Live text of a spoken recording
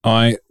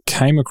I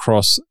came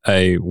across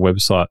a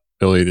website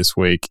earlier this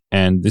week,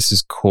 and this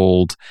is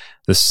called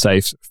the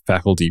Safe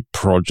Faculty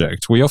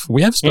Project. We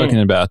have spoken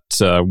about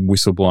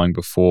whistleblowing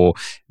before.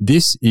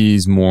 This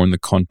is more in the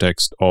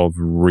context of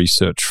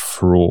research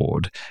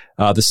fraud.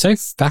 The Safe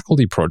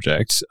Faculty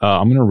Project,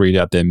 I'm going to read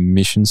out their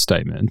mission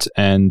statement,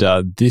 and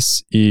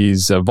this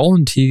is a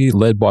volunteer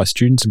led by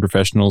students and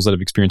professionals that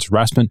have experienced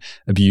harassment,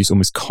 abuse, or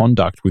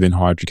misconduct within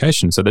higher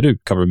education. So they do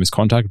cover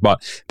misconduct,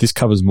 but this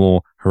covers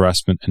more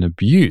harassment and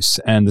abuse.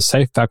 And the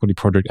Safe Faculty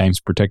Project aims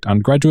to protect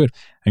undergraduate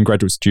and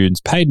graduate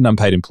students, paid and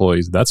unpaid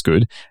employees, that's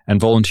good, and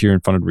volunteer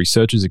and funded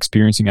researchers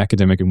experiencing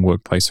academic and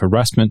workplace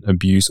harassment,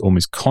 abuse, or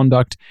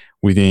misconduct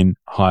within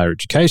higher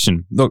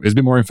education. Look, there's a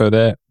bit more info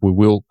there. We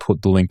will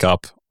put the link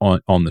up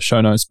on the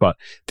show notes, but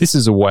this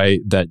is a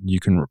way that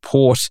you can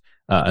report,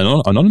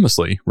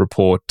 anonymously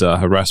report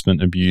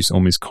harassment, abuse,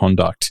 or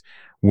misconduct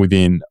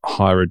within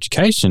higher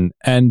education.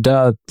 And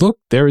look,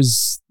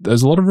 there's a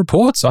lot of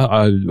reports.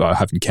 I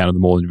haven't counted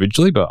them all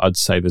individually, but I'd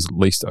say there's at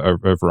least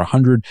over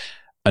 100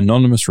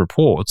 anonymous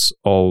reports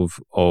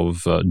of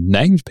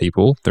named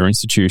people, their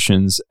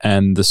institutions,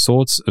 and the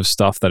sorts of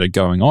stuff that are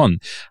going on.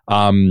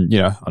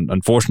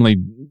 Unfortunately,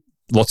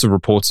 lots of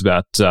reports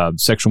about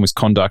sexual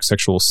misconduct,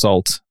 sexual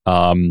assault,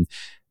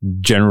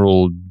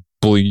 general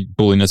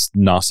bulliness,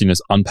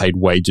 nastiness, unpaid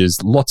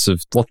wages, lots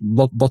of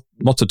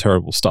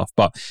terrible stuff.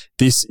 But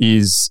this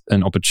is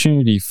an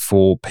opportunity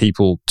for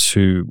people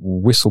to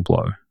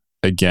whistleblow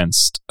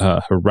against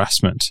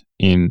harassment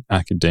in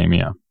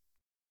academia.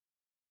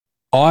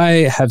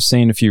 I have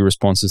seen a few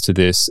responses to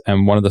this,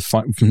 and one of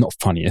the not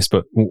funniest,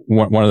 but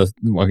one of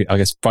the, I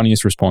guess,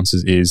 funniest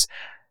responses is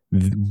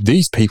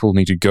these people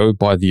need to go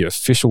by the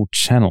official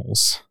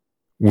channels.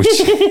 Which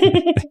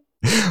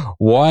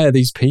why are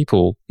these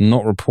people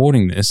not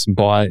reporting this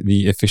by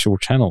the official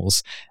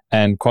channels?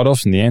 And quite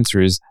often the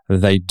answer is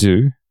they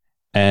do,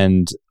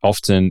 and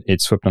often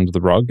it's swept under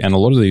the rug. And a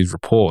lot of these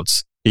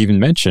reports even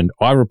mentioned,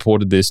 I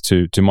reported this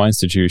to my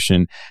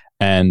institution,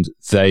 and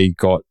they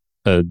got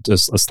a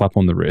slap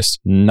on the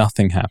wrist.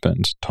 Nothing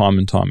happened time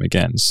and time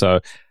again. So,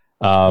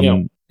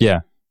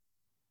 yeah,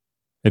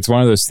 it's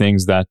one of those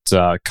things that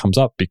comes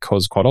up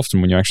because quite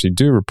often when you actually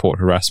do report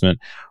harassment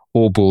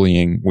or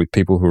bullying with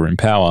people who are in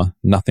power,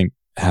 nothing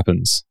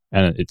happens,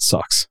 and it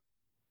sucks.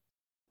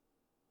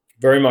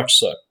 Very much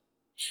so.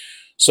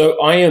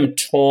 So I am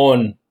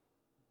torn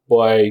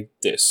by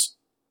this.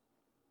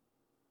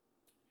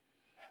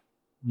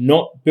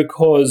 Not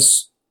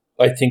because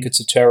I think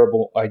it's a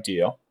terrible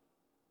idea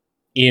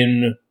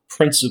in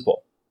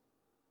principle,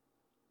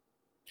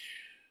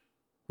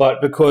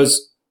 but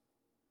because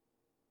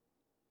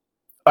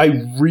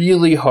I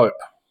really hope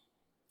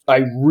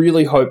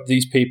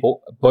these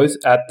people, both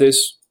at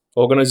this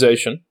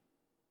organization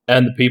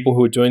and the people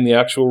who are doing the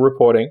actual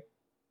reporting,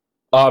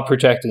 are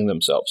protecting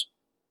themselves.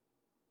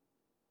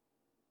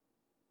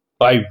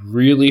 I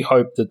really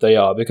hope that they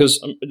are,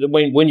 because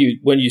when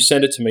you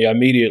sent it to me, I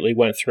immediately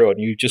went through it,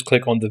 and you just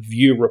click on the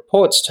View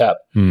Reports tab.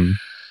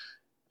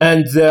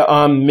 And there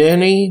are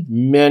many,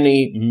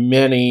 many,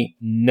 many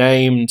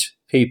named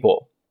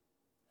people.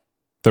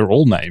 They're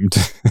all named.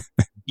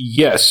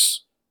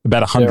 Yes.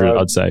 About 100,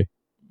 I'd say.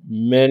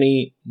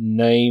 Many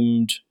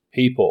named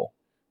people.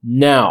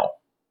 Now,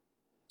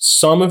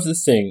 some of the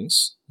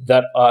things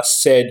that are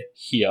said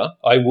here,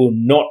 I will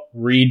not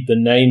read the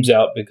names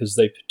out because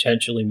they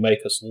potentially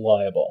make us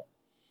liable.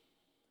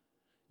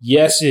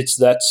 Yes, it's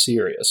that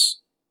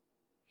serious.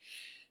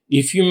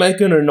 If you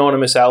make an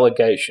anonymous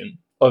allegation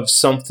of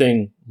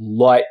something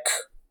like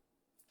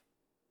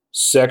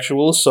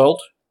sexual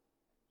assault,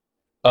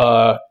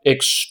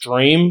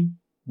 extreme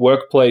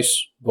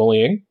workplace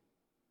bullying,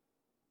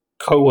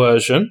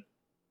 coercion,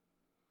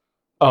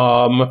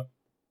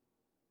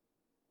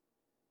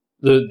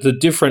 the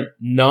different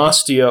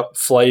nastier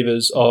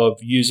flavors of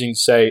using,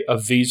 say, a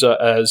visa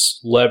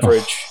as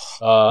leverage,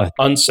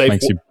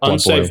 unsafe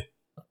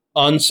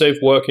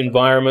work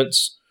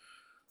environments,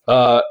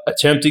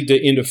 attempting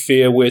to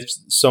interfere with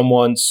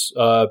someone's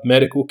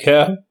medical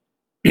care.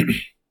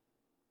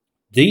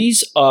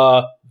 These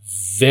are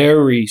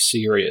very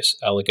serious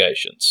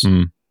allegations.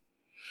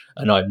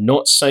 And I'm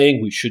not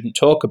saying we shouldn't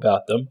talk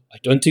about them. I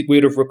don't think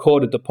we'd have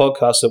recorded the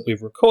podcast that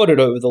we've recorded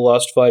over the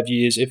last 5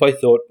 years if I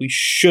thought we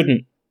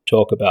shouldn't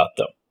talk about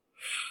them.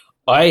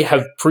 I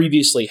have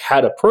previously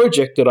had a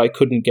project that I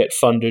couldn't get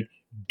funded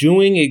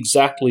doing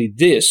exactly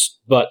this,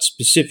 but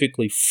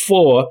specifically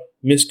for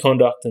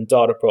misconduct and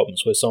data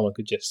problems, where someone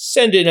could just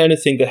send in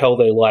anything the hell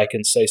they like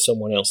and say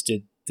someone else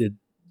did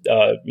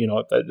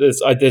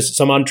there's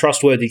some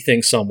untrustworthy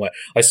thing somewhere.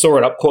 I saw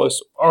it up close.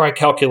 Or I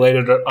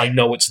calculated it. I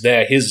know it's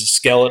there. Here's a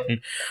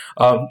skeleton.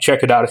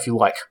 Check it out if you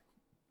like.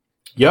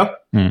 Yeah?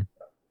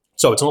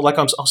 So it's not like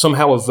I'm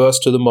somehow averse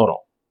to the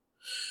model.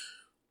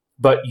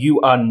 But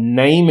you are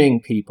naming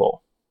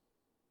people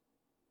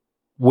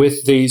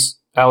with these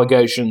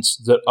allegations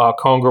that are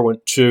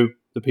congruent to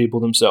the people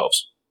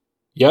themselves.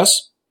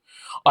 Yes?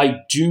 I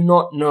do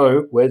not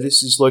know where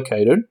this is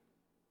located,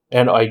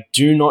 and I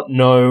do not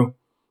know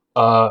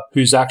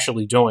who's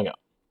actually doing it.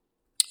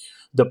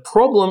 The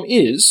problem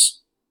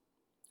is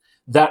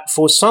that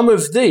for some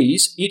of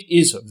these, it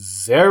is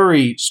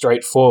very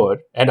straightforward.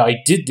 And I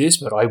did this,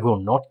 but I will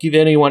not give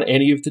anyone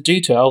any of the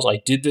details.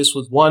 I did this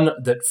with one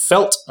that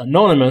felt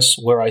anonymous,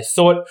 where I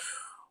thought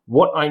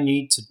what I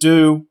need to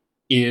do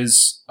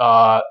is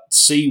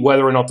see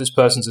whether or not this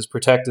person's as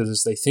protected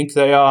as they think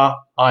they are.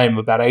 I am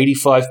about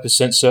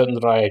 85% certain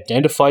that I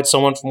identified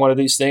someone from one of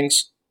these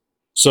things.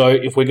 So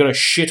if we're going to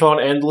shit on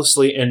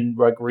endlessly in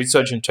like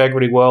research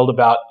integrity world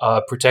about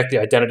protect the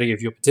identity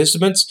of your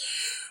participants,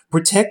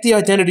 protect the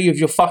identity of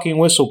your fucking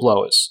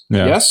whistleblowers.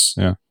 Yeah, yes?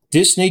 Yeah.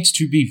 This needs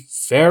to be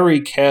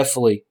very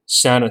carefully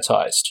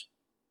sanitized.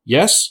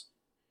 Yes?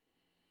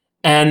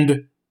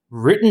 And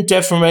written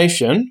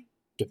defamation,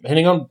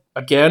 depending on,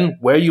 again,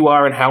 where you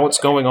are and how it's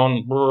going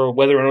on,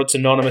 whether or not it's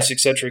anonymous,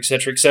 etc.,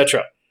 etc.,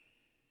 etc.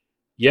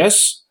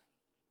 Yes?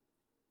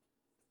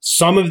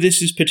 Some of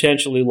this is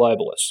potentially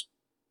libelous.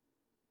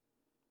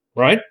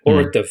 Right?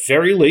 Or at the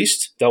very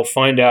least, they'll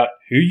find out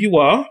who you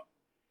are,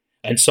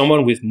 and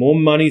someone with more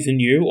money than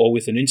you, or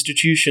with an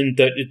institution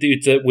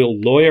that will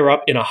lawyer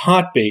up in a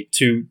heartbeat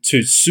to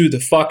sue the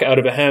fuck out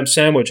of a ham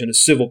sandwich in a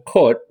civil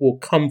court will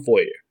come for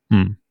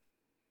you.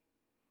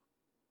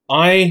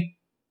 I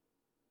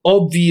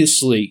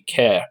obviously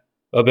care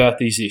about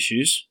these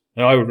issues,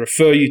 and I would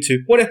refer you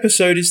to... What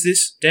episode is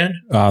this, Dan?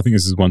 I think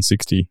this is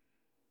 160.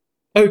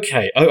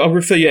 Okay, I'll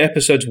refer you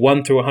episodes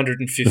 1 through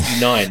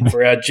 159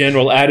 for our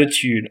general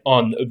attitude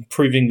on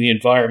improving the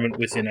environment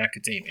within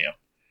academia.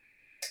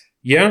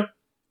 Yeah?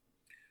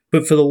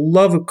 But for the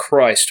love of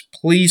Christ,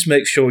 please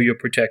make sure you're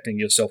protecting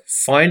yourself.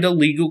 Find a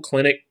legal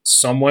clinic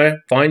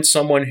somewhere. Find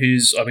someone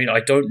who's... I mean, I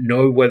don't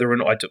know whether or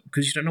not...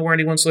 Because you don't know where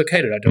anyone's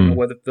located. I don't know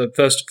whether the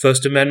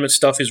First Amendment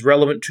stuff is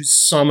relevant to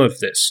some of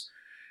this.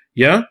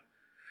 Yeah?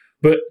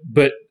 But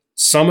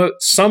some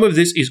of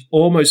this is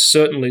almost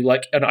certainly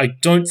like... And I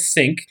don't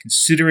think,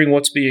 considering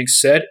what's being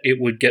said, it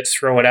would get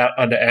thrown out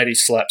under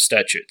anti-SLAPP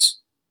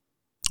statutes.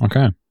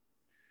 Okay.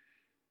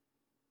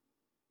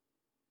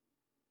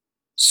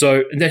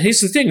 So then here's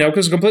the thing now,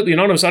 because it's completely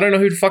anonymous, I don't know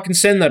who to fucking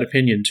send that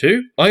opinion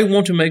to. I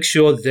want to make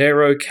sure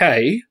they're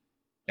okay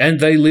and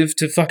they live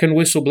to fucking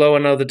whistleblow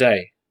another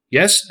day.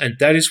 Yes? And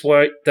that is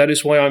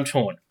why I'm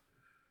torn.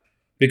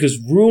 Because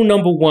rule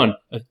number 1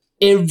 of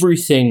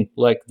everything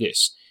like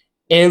this,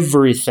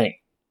 everything,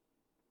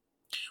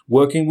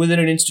 working within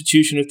an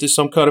institution if there's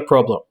some kind of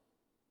problem,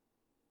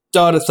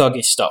 data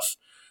thuggy stuff,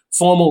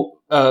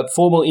 formal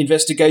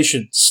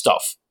investigation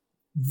stuff,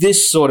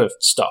 this sort of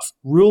stuff.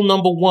 Rule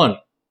number 1,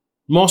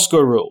 Moscow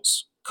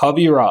rules. Cover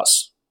your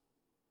ass.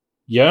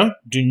 Yeah?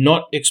 Do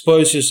not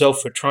expose yourself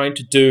for trying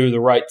to do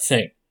the right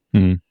thing.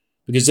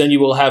 Because then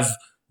you will have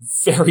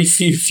very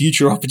few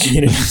future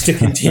opportunities to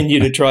continue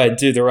to try and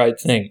do the right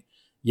thing.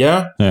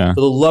 Yeah? Yeah.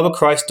 For the love of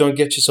Christ, don't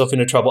get yourself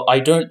into trouble. I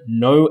don't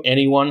know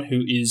anyone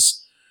who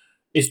is...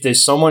 If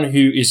there's someone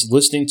who is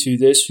listening to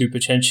this who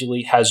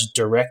potentially has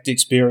direct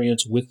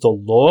experience with the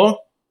law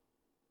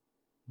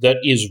that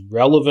is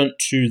relevant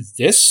to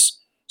this,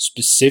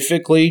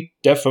 specifically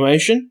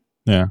defamation...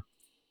 Yeah.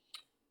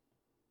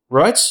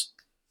 Right?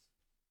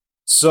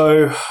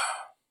 So,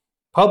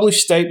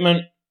 published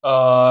statement,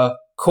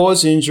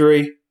 cause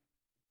injury,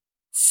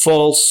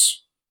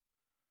 false,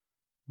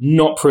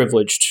 not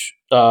privileged,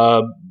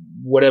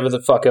 whatever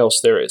the fuck else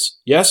there is.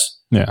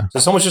 Yes? Yeah. So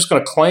someone's just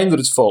going to claim that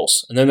it's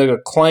false, and then they're going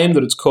to claim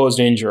that it's caused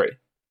injury.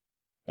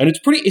 And it's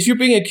pretty... If you're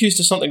being accused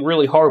of something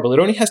really horrible, it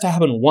only has to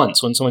happen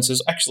once when someone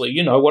says, actually,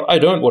 you know what, I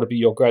don't want to be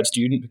your grad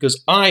student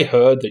because I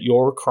heard that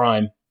you're a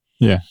crime.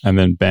 Yeah, and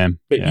then bam.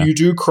 But you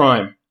do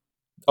crime.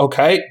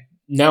 Okay,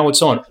 now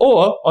it's on.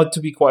 Or, to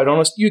be quite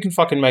honest, you can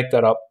fucking make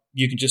that up.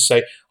 You can just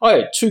say, I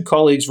had 2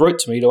 colleagues wrote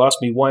to me to ask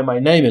me why my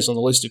name is on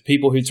the list of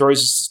people who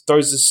throws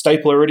the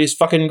stapler at his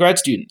fucking grad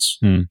students.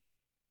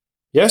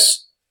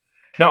 Yes?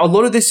 Now, a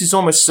lot of this is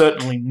almost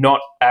certainly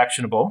not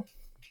actionable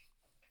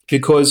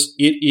because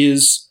it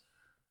is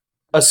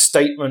a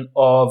statement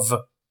of,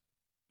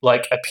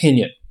 like,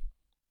 opinion.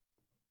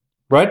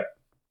 Right?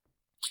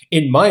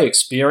 In my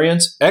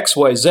experience,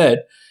 XYZ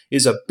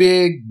is a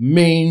big,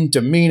 mean,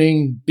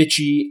 demeaning,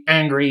 bitchy,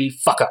 angry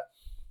fucker.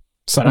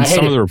 Some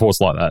of the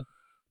reports like that.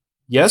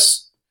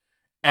 Yes.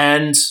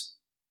 And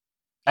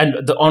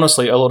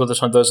honestly, a lot of the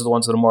time, those are the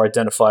ones that are more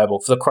identifiable.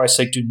 For Christ's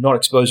sake, do not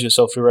expose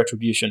yourself to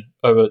retribution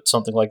over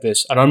something like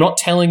this. And I'm not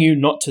telling you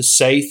not to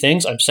say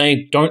things. I'm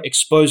saying don't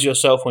expose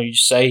yourself when you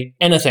say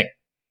anything.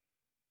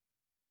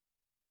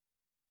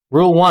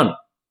 Rule 1.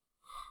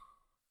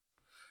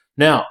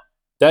 Now,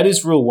 that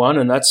is rule 1,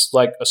 and that's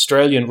like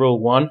Australian rule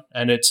 1,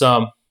 and it's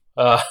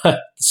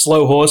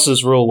Slow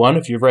Horses rule 1,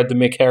 if you've read the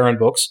Mick Herron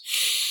books.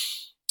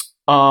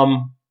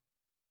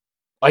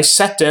 I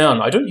sat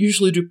down. I don't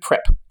usually do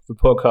prep for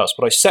podcasts,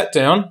 but I sat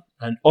down,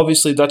 and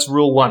obviously that's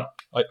rule 1.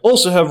 I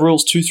also have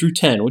rules 2 through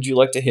 10. Would you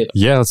like to hear them?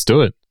 Yeah, let's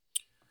do it.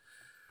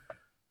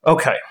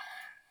 Okay.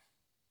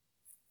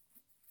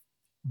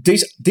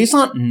 These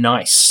aren't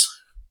nice.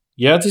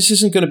 Yeah, this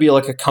isn't going to be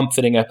like a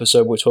comforting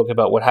episode. We're talking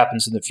about what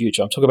happens in the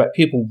future. I'm talking about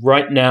people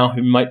right now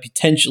who might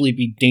potentially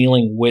be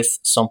dealing with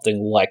something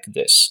like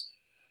this.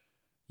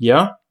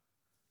 Yeah?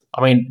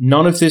 I mean,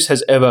 none of this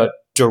has ever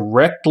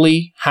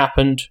directly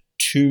happened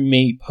to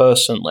me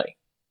personally.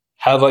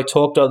 Have I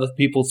talked to other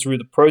people through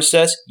the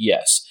process?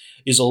 Yes.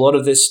 Is a lot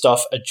of this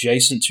stuff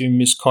adjacent to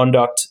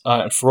misconduct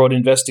and fraud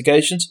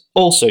investigations?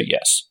 Also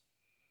yes.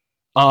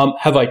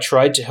 Have I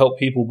tried to help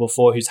people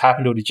before who's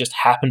happened or who just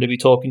happened to be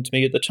talking to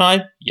me at the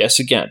time? Yes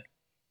again.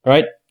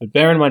 Right? But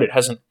bear in mind, it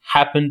hasn't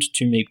happened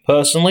to me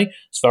personally.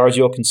 As far as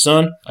you're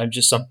concerned, I'm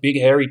just some big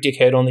hairy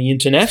dickhead on the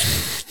internet.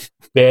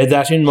 Bear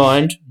that in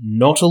mind.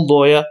 Not a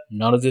lawyer.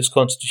 None of this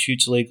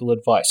constitutes legal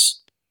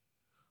advice.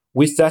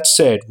 With that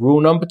said, rule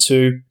number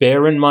 2,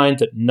 bear in mind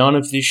that none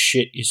of this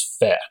shit is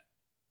fair.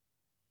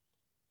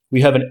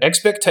 We have an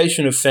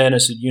expectation of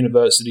fairness at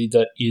university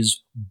that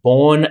is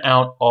born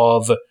out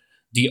of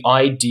the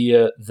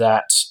idea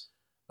that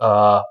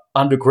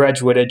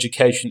undergraduate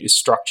education is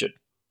structured.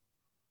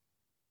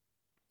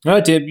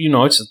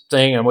 It's a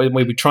thing, and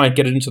we try and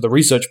get it into the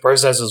research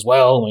process as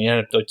well.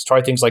 We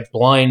try things like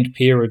blind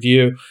peer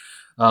review,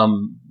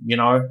 and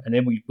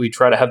then we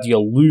try to have the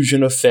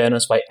illusion of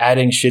fairness by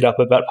adding shit up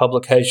about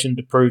publication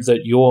to prove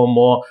that you're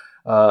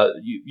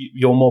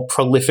more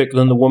prolific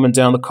than the woman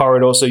down the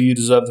corridor, so you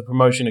deserve the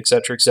promotion,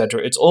 etc.,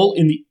 etc. It's all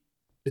in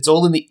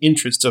the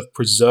interest of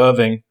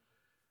preserving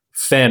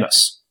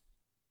fairness,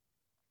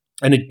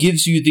 and it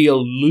gives you the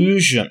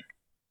illusion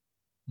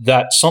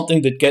that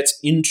something that gets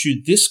into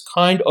this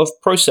kind of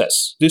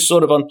process, this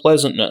sort of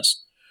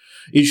unpleasantness,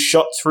 is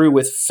shot through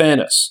with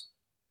fairness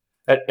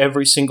at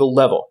every single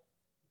level.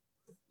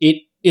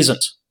 It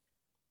isn't.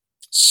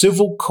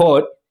 Civil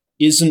court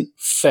isn't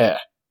fair.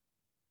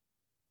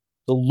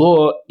 The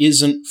law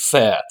isn't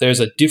fair. There's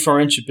a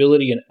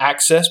differentiability in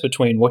access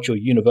between what your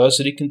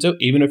university can do.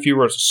 Even if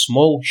you're a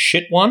small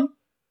shit one,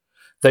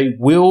 they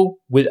will,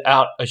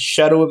 without a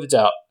shadow of a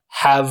doubt,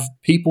 have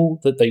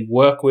people that they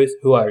work with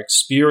who are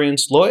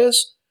experienced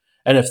lawyers,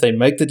 and if they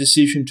make the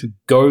decision to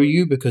go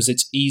you because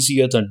it's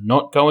easier than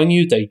not going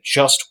you, they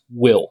just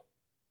will.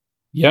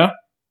 Yeah?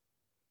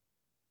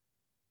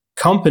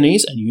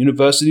 Companies, and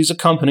universities are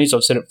companies,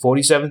 I've said it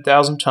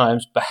 47,000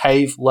 times,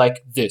 behave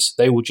like this.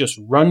 They will just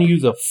run you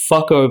the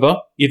fuck over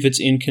if it's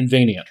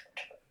inconvenient.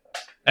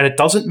 And it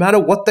doesn't matter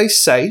what they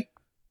say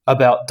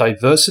about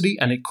diversity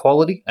and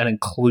equality and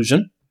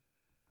inclusion.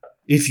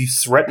 If you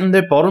threaten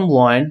their bottom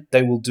line,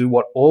 they will do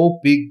what all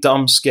big,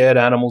 dumb, scared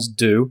animals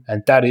do,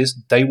 and that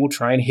is they will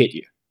try and hit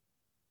you.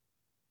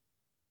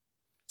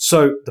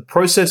 So the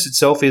process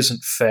itself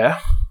isn't fair.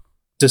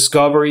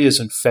 Discovery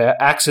isn't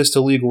fair. Access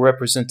to legal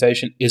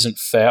representation isn't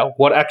fair.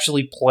 What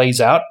actually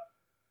plays out,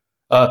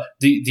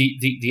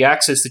 the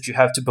access that you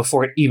have to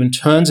before it even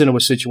turns into a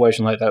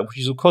situation like that, which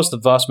is, of course, the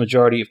vast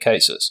majority of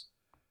cases.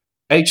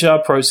 HR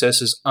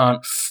processes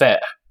aren't fair.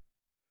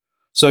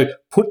 So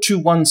put to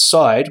one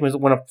side,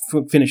 when I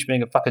finish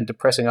being a fucking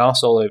depressing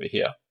arsehole over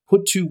here,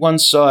 put to one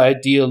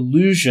side the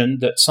illusion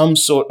that some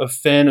sort of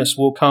fairness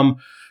will come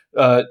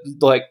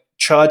like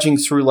charging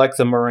through like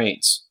the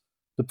Marines.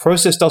 The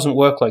process doesn't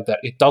work like that.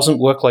 It doesn't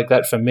work like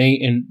that for me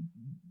in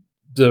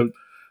the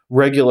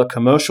regular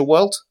commercial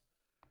world.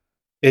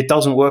 It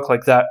doesn't work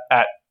like that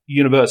at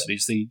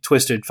universities, the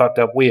twisted, fucked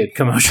up, weird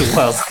commercial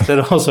world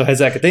that also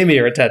has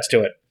academia attached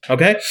to it.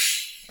 Okay?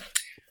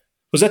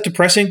 Was that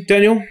depressing,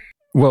 Daniel?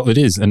 Well, it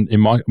is, and it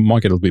might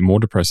get a little bit more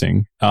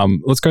depressing.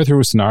 Let's go through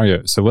a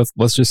scenario. So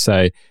let's just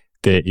say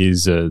there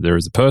is a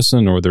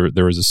person or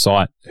there is a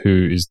site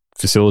who is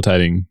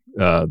facilitating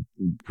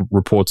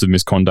reports of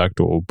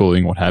misconduct or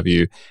bullying, what have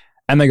you,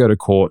 and they go to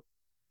court.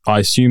 I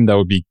assume they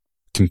would be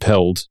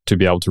compelled to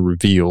be able to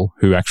reveal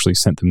who actually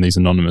sent them these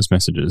anonymous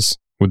messages.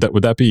 Would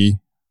that be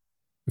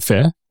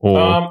fair?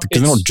 Or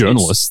because they're not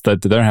journalists, they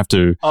don't have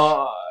to.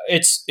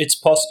 It's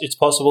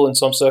possible in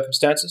some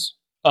circumstances.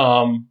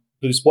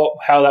 Because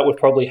how that would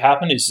probably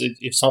happen is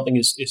if something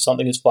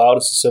is filed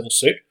as a civil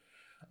suit,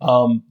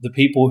 the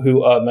people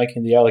who are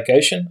making the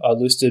allegation are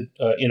listed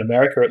in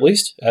America at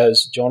least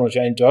as John or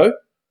Jane Doe,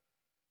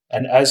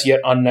 an as yet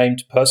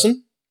unnamed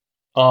person,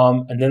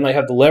 and then they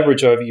have the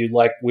leverage over you,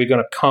 like we're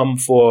going to come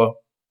for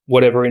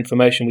whatever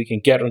information we can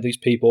get on these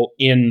people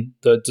in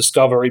the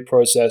discovery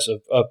process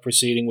of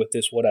proceeding with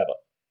this whatever.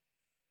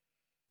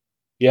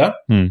 Yeah.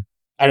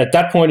 And at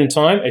that point in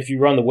time, if you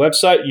run the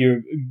website,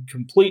 you're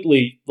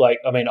completely like,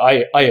 I mean,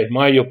 I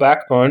admire your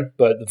backbone,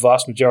 but the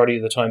vast majority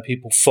of the time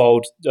people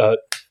fold,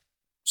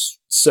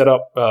 set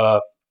up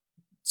a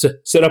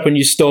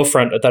new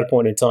storefront at that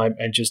point in time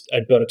and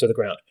burn it to the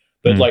ground.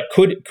 But like,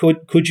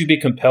 could you be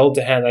compelled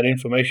to hand that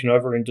information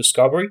over in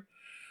discovery?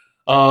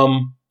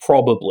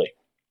 Probably,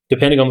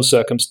 depending on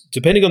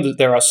the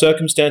there are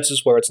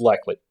circumstances where it's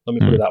likely. Let me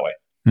put it that way.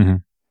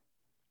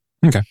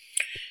 Mm-hmm. Okay.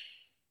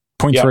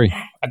 Point 3.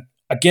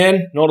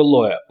 Again, not a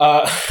lawyer.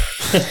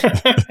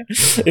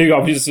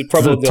 This is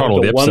probably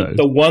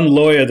the one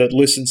lawyer that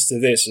listens to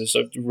this is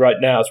right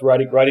now is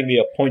writing me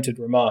a pointed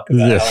remark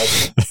about how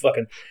I'm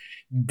fucking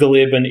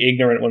glib and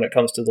ignorant when it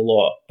comes to the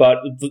law. But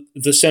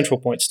the central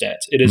point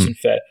stands. It isn't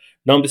fair.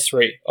 Number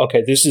 3.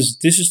 Okay, this is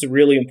the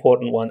really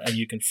important one, and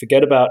you can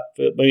forget about.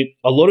 I mean,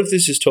 a lot of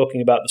this is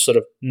talking about the sort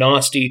of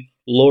nasty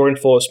law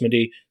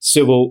enforcement-y,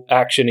 civil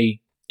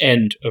action-y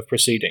end of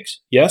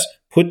proceedings. Yes?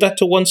 Put that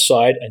to one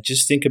side and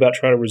just think about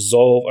trying to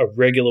resolve a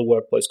regular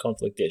workplace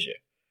conflict issue.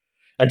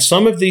 And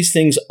some of these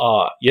things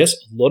are, yes,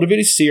 a lot of it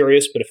is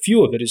serious, but a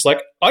few of it is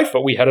like, I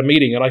thought we had a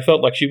meeting and I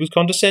felt like she was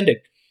condescending.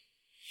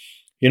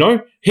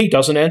 He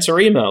doesn't answer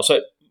emails.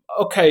 So,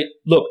 okay,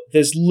 look,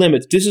 there's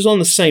limits. This is on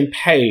the same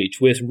page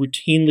with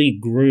routinely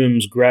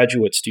grooms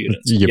graduate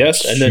students.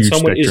 Yes? And then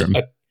someone spectrum.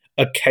 Is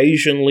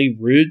occasionally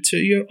rude to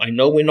you. I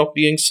know we're not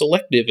being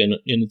selective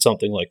in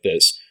something like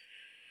this.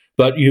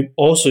 But you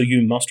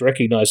must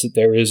recognize that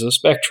there is a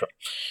spectrum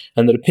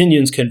and that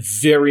opinions can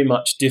very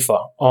much differ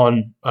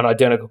on an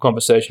identical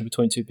conversation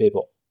between two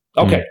people.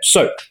 Okay,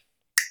 So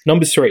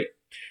number 3,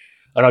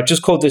 and I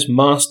just called this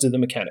master the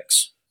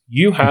mechanics.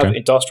 You have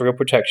industrial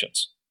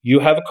protections. You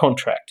have a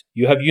contract.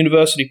 You have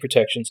university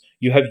protections.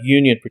 You have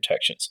union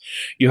protections.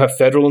 You have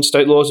federal and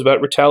state laws about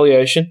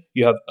retaliation.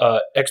 You have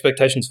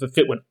expectations for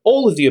fitment.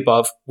 All of the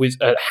above with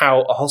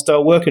how a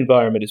hostile work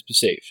environment is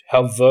perceived,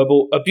 how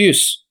verbal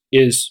abuse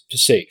is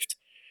perceived,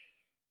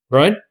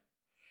 right?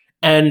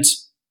 And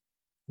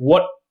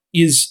what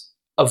is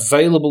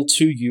available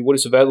to you, what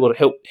is available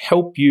to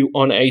help you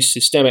on a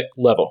systemic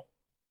level,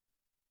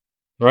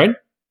 right?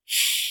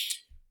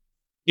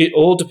 It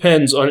all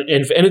depends on, and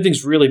if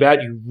anything's really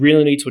bad, you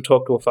really need to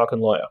talk to a fucking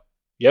lawyer.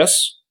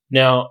 Yes?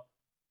 Now,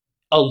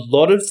 a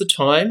lot of the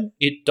time,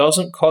 it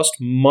doesn't cost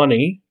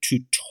money to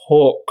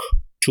talk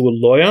to a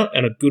lawyer,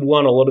 and a good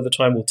one a lot of the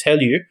time will tell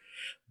you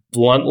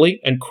bluntly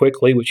and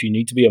quickly, which you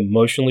need to be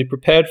emotionally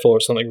prepared for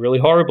if something really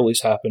horrible has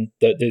happened,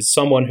 that there's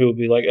someone who will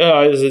be like,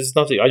 there's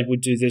nothing, I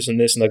would do this and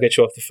this, and they'll get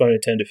you off the phone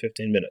in 10 to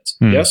 15 minutes.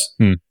 Yes?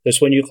 That's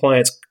when your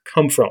clients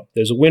come from.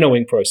 There's a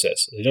winnowing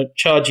process. They don't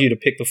charge you to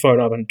pick the phone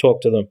up and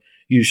talk to them.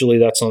 Usually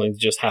that's something that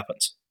just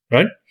happens,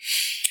 right?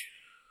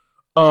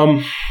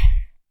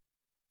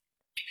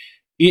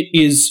 It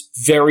is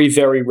very,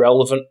 very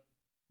relevant,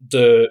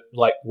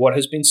 what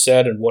has been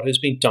said and what has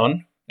been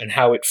done and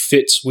how it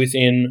fits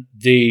within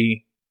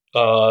the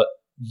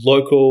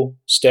local,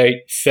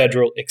 state,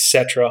 federal,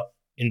 etc.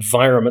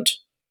 environment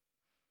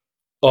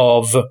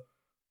of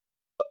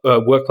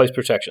workplace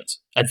protections.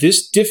 And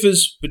this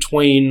differs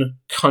between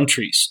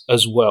countries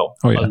as well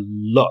a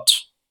lot.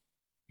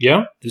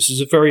 Yeah? This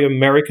is a very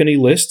American-y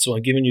list, so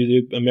I'm giving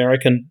you the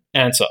American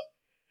answer.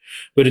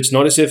 But it's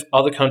not as if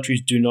other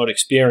countries do not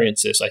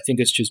experience this. I think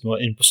it's just more,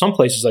 in some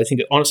places, I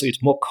think honestly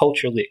it's more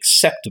culturally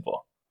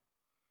acceptable,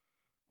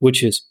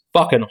 which is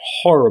fucking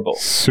horrible.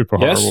 Super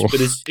horrible. Yes,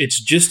 but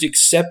it's just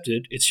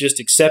accepted. It's just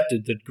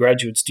accepted that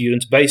graduate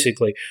students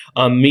basically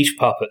are meat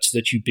puppets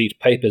that you beat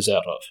papers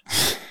out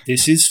of.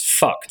 This is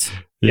fucked.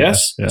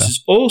 Yes? This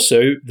is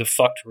also the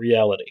fucked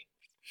reality.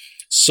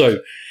 So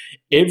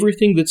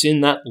everything that's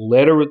in that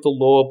letter of the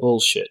law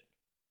bullshit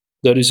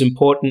that is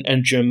important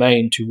and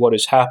germane to what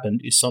has happened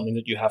is something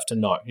that you have to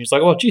know. He's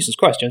like, oh, Jesus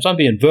Christ, James, I'm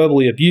being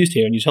verbally abused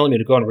here and you're telling me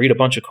to go and read a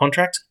bunch of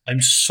contracts?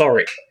 I'm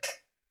sorry.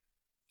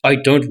 I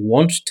don't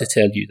want to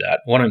tell you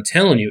that. What I'm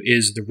telling you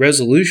is the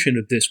resolution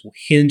of this will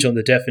hinge on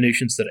the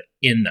definitions that are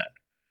in that.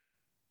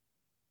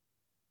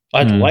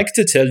 I'd like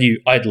to tell you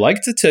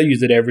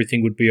that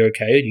everything would be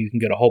okay and you can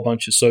get a whole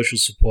bunch of social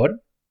support.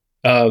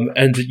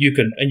 And that you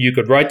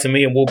could write to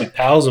me and we'll be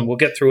pals and we'll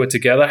get through it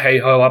together. Hey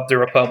ho, up the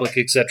Republic,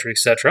 etc.,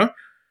 etc.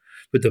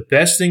 But the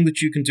best thing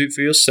that you can do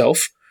for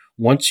yourself,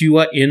 once you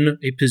are in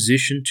a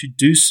position to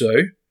do so,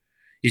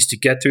 is to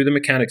get through the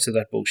mechanics of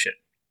that bullshit.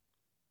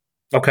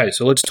 Okay,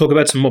 so let's talk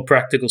about some more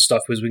practical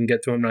stuff because we can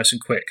get through them nice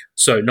and quick.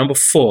 So, number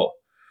 4.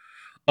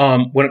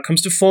 When it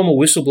comes to formal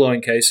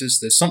whistleblowing cases,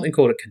 there's something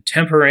called a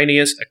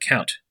contemporaneous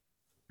account,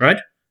 right?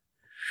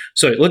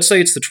 So let's say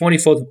it's the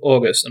 24th of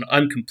August and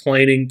I'm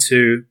complaining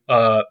to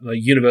a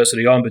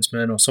university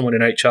ombudsman or someone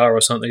in HR or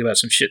something about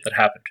some shit that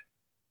happened.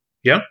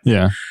 Yeah?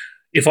 Yeah.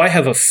 If I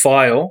have a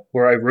file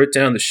where I wrote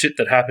down the shit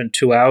that happened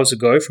 2 hours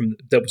ago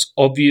that was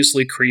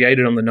obviously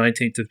created on the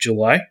 19th of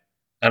July,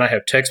 and I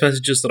have text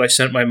messages that I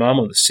sent my mom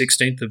on the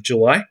 16th of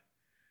July,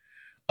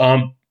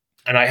 and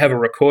I have a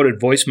recorded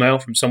voicemail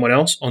from someone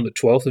else on the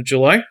 12th of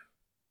July,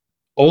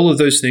 all of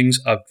those things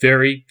are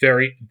very,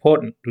 very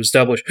important to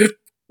establish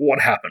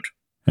what happened.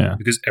 Yeah.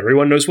 Because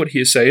everyone knows what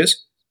hearsay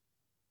is.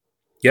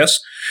 Yes?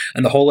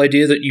 And the whole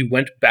idea that you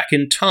went back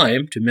in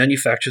time to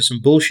manufacture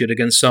some bullshit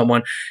against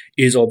someone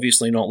is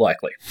obviously not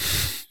likely.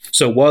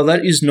 So while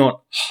that is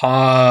not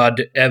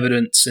hard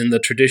evidence in the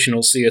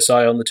traditional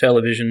CSI on the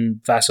television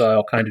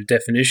facile kind of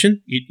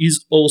definition, it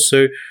is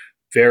also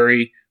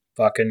very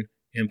fucking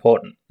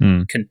important.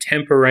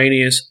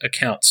 Contemporaneous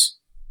accounts.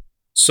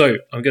 So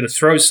I'm going to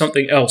throw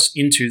something else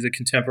into the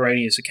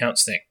contemporaneous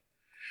accounts thing.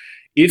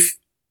 If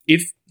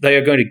they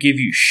are going to give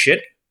you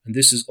shit, and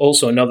this is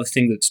also another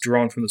thing that's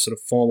drawn from the sort of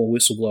formal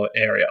whistleblower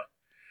area,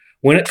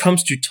 when it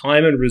comes to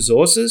time and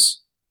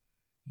resources,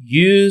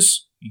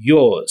 use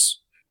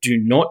yours. Do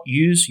not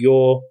use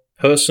your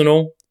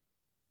personal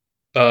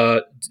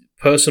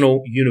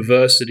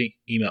university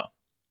email.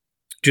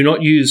 Do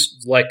not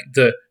use like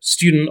the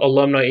student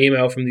alumni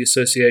email from the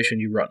association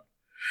you run.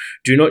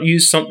 Do not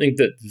use something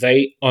that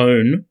they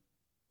own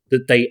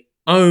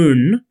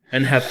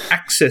and have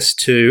access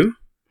to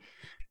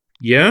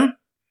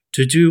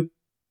to do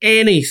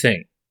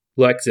anything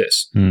like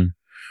this.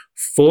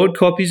 Forward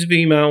copies of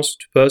emails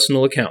to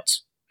personal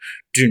accounts.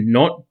 Do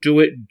not do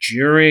it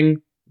during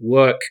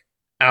work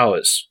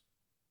hours.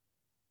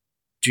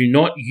 Do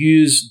not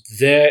use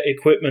their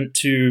equipment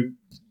to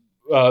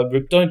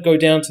don't go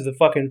down to the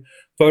fucking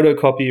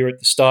photocopier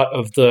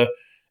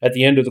at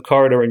the end of the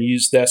corridor and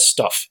use their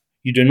stuff.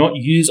 You do not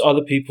use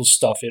other people's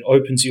stuff. It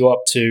opens you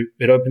up to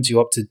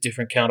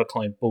different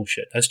counterclaim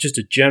bullshit. That's just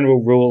a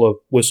general rule of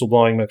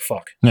whistleblowing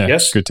McFuck. Yeah,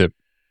 yes? Good tip.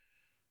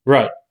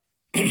 Right.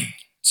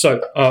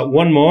 So,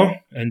 one more,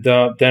 and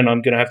then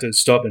I'm going to have to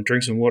stop and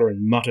drink some water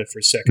and mutter for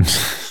a second.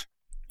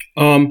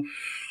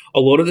 A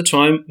lot of the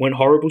time when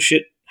horrible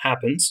shit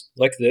happens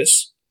like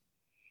this,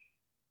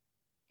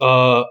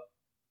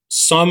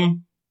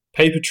 some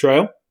paper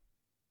trail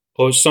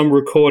or some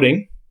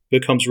recording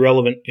becomes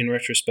relevant in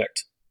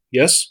retrospect.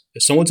 Yes,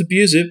 if someone's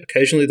abusive,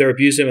 occasionally they're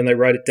abusive and they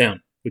write it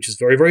down, which is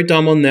very, very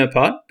dumb on their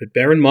part. But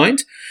bear in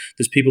mind,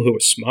 there's people who are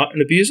smart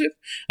and abusive,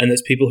 and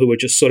there's people who are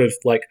just sort of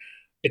like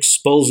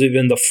expulsive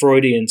in the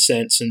Freudian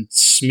sense and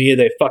smear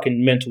their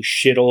fucking mental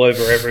shit all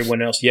over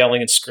everyone else,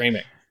 yelling and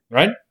screaming,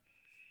 right?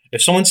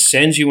 If someone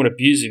sends you an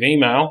abusive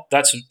email,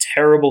 that's a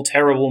terrible,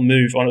 terrible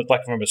move on it.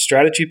 Like from a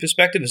strategy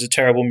perspective, it's a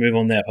terrible move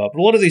on their part. But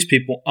a lot of these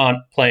people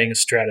aren't playing a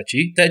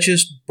strategy. They're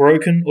just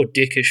broken or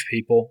dickish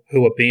people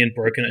who are being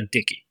broken and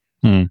dicky,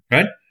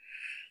 right?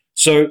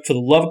 So for the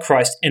love of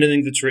Christ,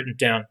 anything that's written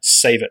down,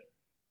 save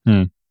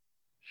it.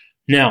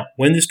 Now,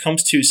 when this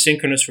comes to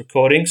synchronous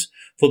recordings,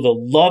 for the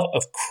love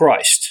of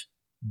Christ,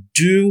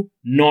 do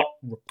not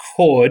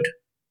record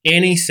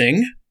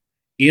anything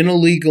in a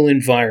legal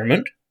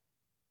environment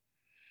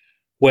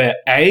where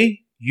A,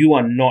 you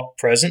are not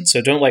present,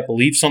 so don't like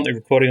leave something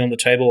recording on the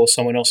table or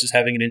someone else is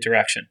having an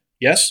interaction.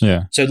 Yes?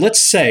 Yeah. So let's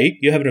say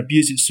you have an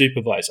abusive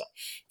supervisor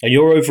and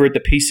you're over at the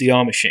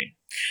PCR machine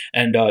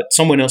and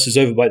someone else is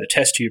over by the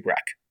test tube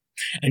rack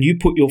and you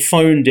put your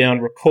phone down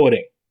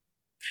recording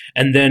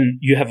and then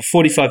you have a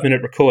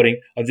 45-minute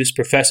recording of this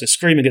professor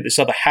screaming at this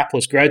other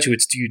hapless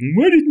graduate student,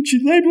 "Why didn't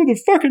you label the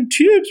fucking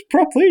tubes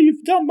properly?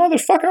 You've done,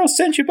 motherfucker. I'll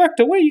send you back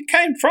to where you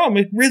came from."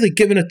 And really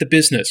giving it the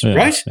business,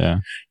 right? Yeah.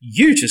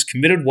 You just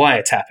committed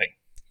wiretapping.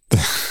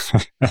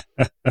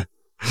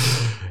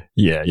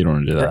 Yeah, you don't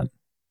want to do that.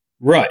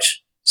 Right.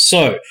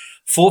 So,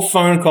 for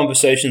phone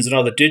conversations and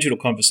other digital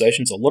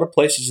conversations, a lot of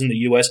places in the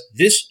US,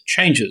 this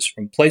changes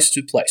from place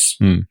to place.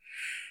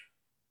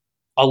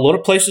 A lot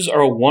of places are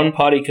a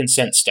one-party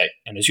consent state,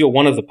 and as you're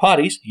one of the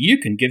parties, you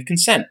can give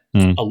consent.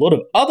 A lot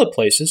of other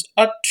places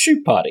are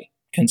two-party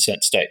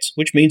consent states,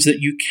 which means that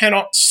you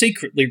cannot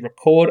secretly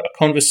record a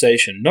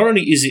conversation. Not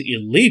only is it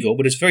illegal,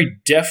 but it's very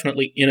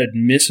definitely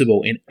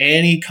inadmissible in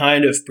any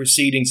kind of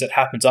proceedings that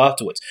happens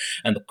afterwards.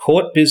 And the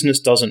court business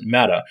doesn't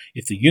matter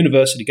if the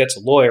university gets a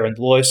lawyer and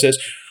the lawyer says,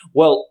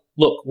 well,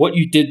 look, what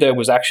you did there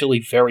was actually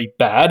very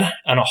bad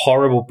and a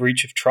horrible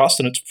breach of trust,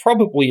 and it's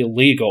probably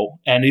illegal.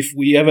 And if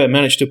we ever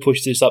manage to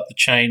push this up the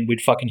chain, we'd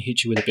fucking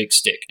hit you with a big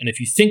stick. And if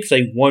you think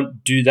they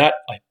won't do that,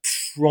 I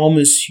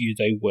promise you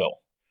they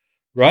will.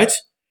 Right?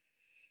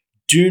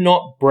 Do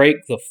not break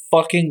the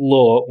fucking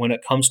law when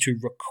it comes to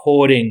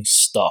recording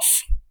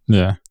stuff.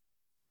 Yeah.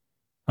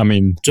 I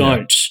mean...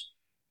 Don't.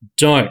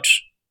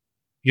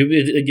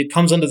 It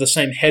comes under the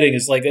same heading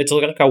as it's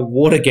like a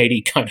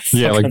Watergate-y kind of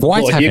fucking like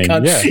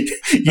wiretapping.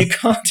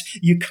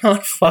 You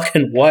can't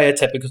fucking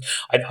wiretap, because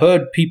I've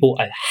heard people,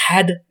 I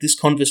had this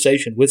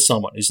conversation with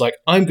someone who's like,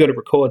 I'm going to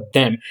record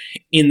them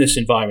in this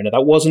environment. Now,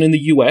 that wasn't in the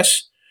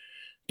US,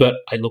 but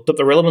I looked up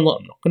the relevant law.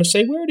 I'm not going to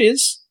say where it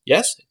is.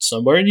 Yes, it's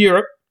somewhere in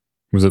Europe.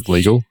 Was it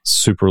legal?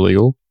 Super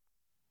legal?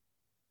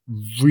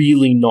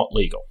 Really not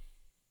legal.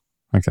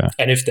 Okay.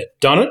 And if they've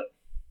done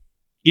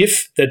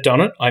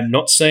it, I'm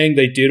not saying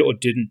they did or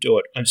didn't do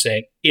it. I'm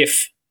saying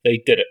if they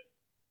did it.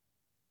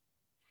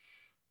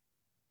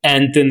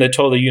 And then they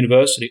told the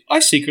university, I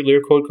secretly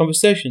record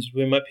conversations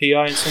between my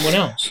PI and someone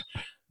else.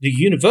 The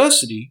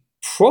university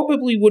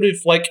probably would have,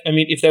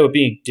 if they were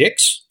being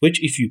dicks, which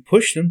if you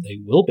push them, they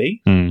will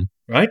be,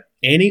 right?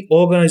 Any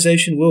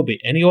organization will be.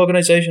 Any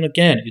organization,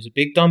 again, is a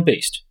big dumb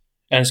beast,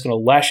 and it's going to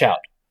lash out.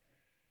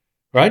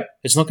 Right?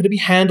 It's not going to be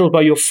handled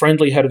by your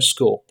friendly head of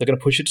school. They're going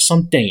to push it to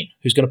some dean,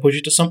 who's going to push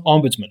it to some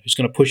ombudsman, who's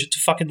going to push it to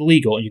fucking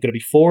legal, and you're going to be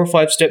 4 or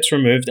 5 steps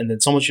removed, and then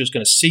someone's just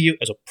going to see you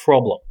as a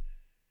problem.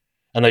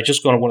 And they're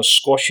just going to want to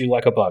squash you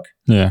like a bug.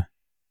 Yeah.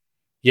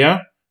 Yeah?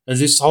 And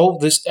this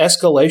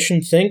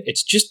escalation thing,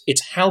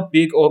 it's how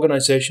big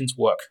organizations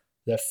work.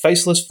 They're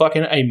faceless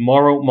fucking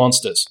amoral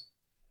monsters.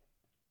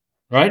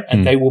 Right?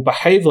 And they will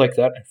behave like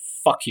that and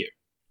fuck you.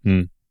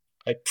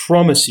 I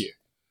promise you.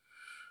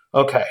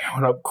 Okay,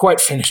 we're not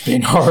quite finished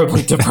being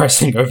horribly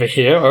depressing over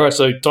here. All right,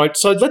 so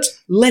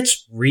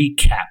let's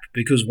recap,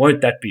 because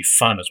won't that be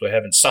fun as we're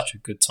having such a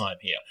good time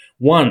here.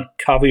 1,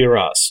 cover your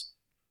ass.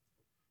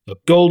 The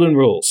golden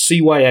rule,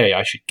 CYA,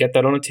 I should get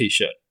that on a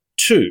t-shirt.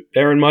 2,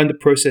 bear in mind the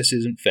process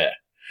isn't fair.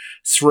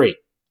 3,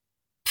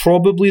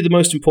 probably the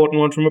most important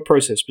one from a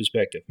process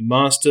perspective,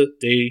 master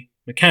the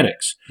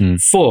mechanics.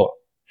 4,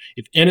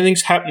 If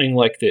anything's happening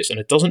like this, and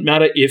it doesn't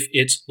matter if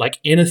it's like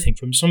anything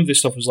from some of this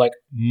stuff was like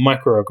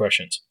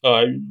microaggressions,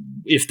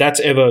 if that's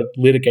ever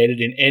litigated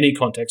in any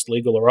context,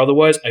 legal or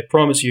otherwise, I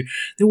promise you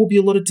there will be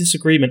a lot of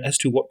disagreement as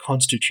to what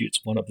constitutes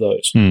one of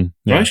those,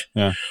 right?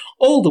 Yeah.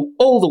 All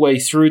the way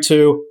through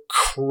to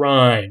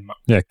crime.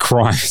 Yeah,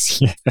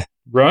 crimes. Yeah.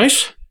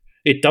 Right?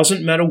 It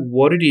doesn't matter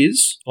what it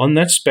is on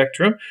that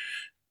spectrum.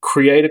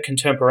 Create a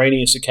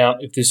contemporaneous account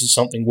if this is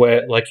something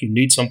where like you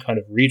need some kind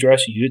of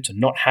redress, you need it to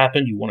not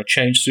happen, you want to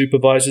change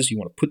supervisors, you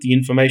want to put the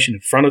information in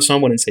front of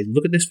someone and say,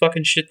 look at this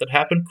fucking shit that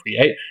happened,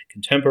 create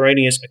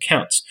contemporaneous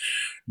accounts.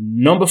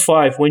 Number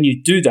 5, when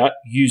you do that,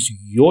 use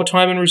your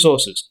time and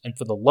resources. And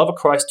for the love of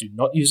Christ, do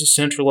not use a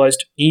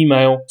centralized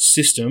email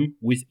system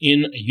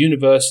within a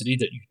university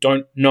that you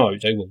don't know.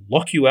 They will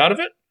lock you out of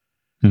it,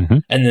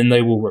 and then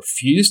they will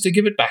refuse to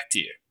give it back to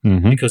you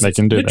because it's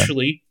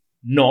literally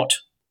not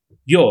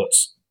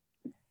yours.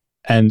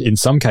 And in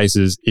some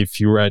cases, if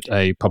you're at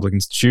a public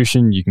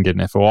institution, you can get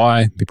an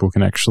FOI. People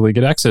can actually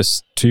get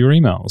access to your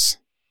emails.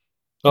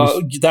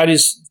 That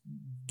is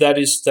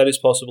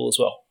possible as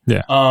well.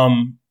 Yeah.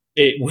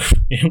 It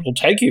will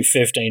take you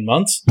 15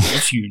 months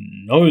if you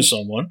know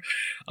someone.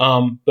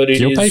 But if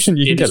you're patient,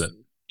 you can get it.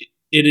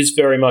 It is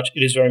very much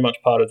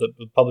part of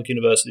the public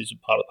universities and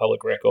part of the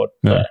public record.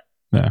 Yeah.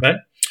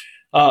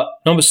 Right?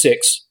 Number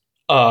 6,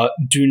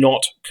 do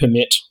not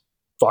commit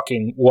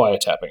fucking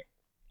wiretapping.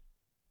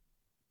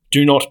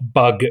 Do not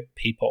bug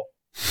people.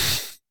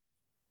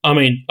 I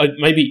mean,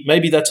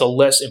 maybe that's a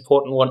less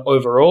important one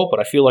overall, but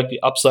I feel like the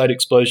upside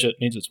exposure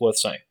means it's worth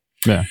saying.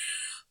 Yeah.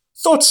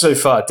 Thoughts so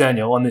far,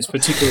 Daniel, on this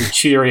particularly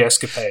cheery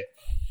escapade?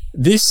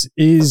 This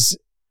is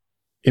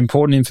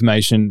important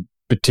information,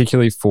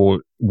 particularly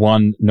for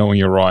one, knowing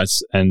your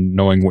rights and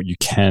knowing what you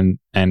can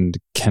and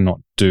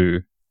cannot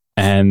do.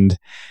 And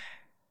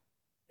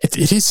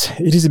it is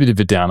a bit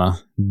of a downer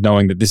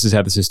knowing that this is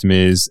how the system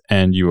is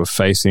and you're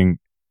facing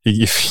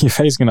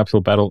an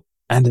uphill battle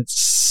and it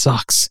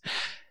sucks.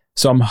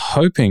 So I'm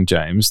hoping,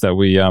 James, that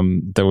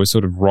we're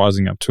sort of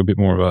rising up to a bit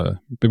more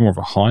of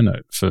a high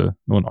note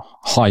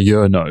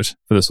higher note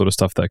for the sort of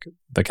stuff that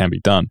can be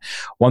done.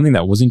 One thing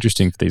that was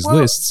interesting for these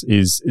lists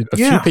is a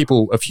few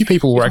people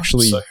were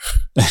actually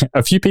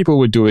a few people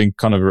were doing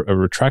kind of a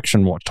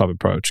retraction watch type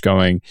approach,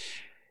 going,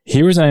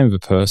 here is the name of a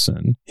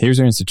person, here's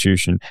their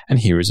institution, and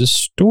here is a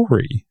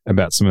story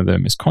about some of their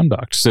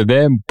misconduct. So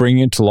they're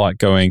bringing it to light,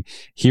 going,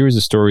 here is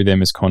a story of their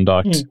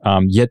misconduct,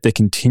 yet they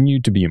continue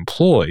to be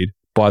employed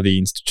by the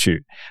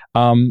institute.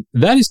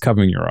 That is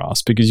covering your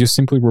ass because you're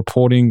simply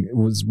reporting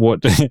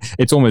what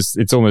it's almost,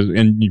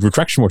 and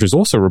Retraction Watch is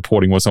also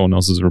reporting what someone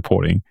else is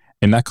reporting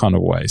in that kind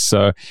of way.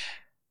 So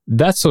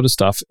that sort of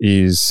stuff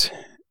is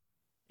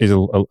a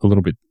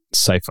little bit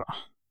safer.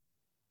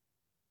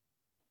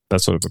 That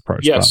sort of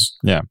approach. Yes.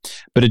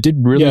 But it did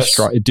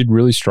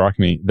really strike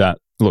me that,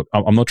 look,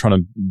 I'm not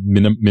trying to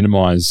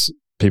minimize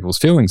people's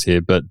feelings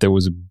here, but there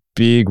was a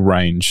big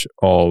range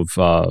of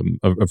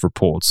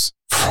reports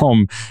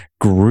from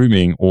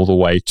grooming all the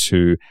way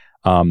to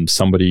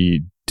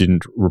somebody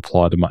didn't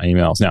reply to my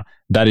emails. Now,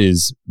 that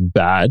is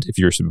bad if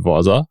you're a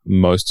supervisor.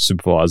 Most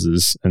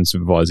supervisors and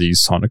supervisees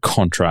sign a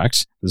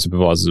contract. The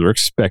supervisors are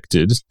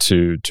expected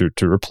to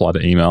reply to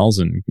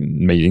emails and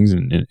meetings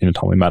in a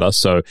timely manner.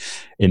 So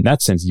in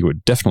that sense, you were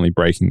definitely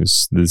breaking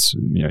this,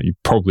 you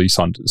probably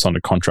signed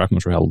a contract. I'm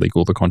not sure how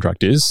legal the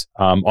contract is.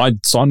 I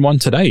signed one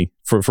today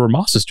for a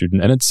master's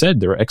student, and it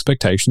said there are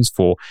expectations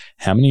for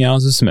how many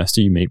hours a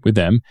semester you meet with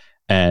them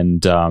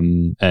and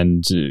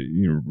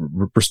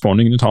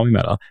responding in a timely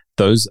manner.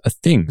 Those are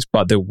things,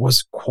 but there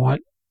was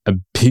quite a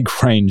big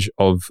range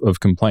of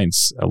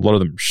complaints. A lot of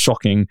them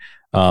shocking.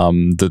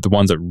 The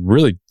ones that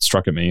really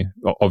struck at me,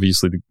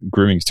 obviously the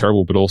grooming is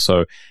terrible, but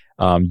also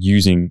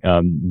using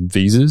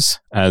visas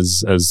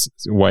as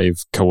a way of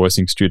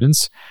coercing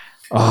students.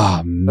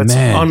 Oh, that's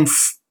man.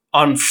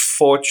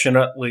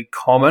 Unfortunately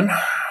common.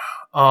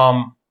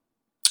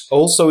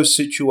 Also a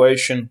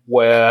situation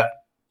where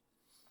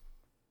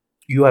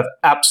you have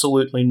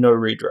absolutely no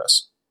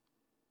redress.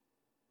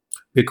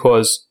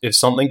 Because if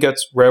something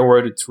gets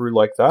railroaded through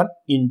like that,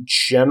 in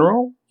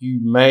general, you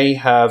may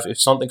have, if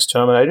something's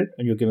terminated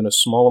and you're given a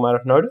small amount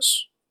of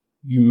notice,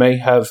 you may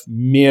have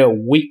mere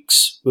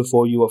weeks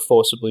before you are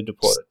forcibly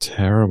deported. It's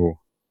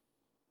terrible.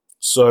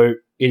 So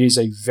it is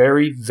a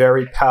very,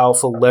 very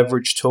powerful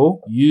leverage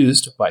tool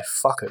used by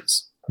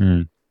fuckers.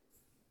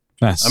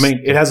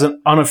 It has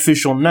an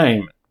unofficial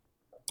name.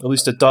 At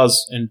least it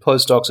does in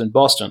postdocs in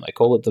Boston. They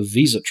call it the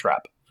visa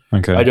trap.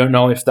 Okay. I don't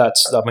know if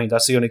that's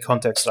the only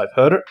context I've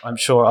heard it. I'm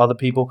sure other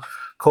people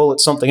call it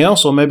something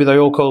else, or maybe they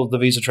all call it the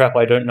visa trap.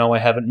 I don't know. I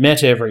haven't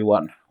met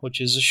everyone, which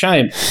is a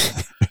shame.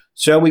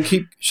 Shall we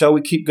keep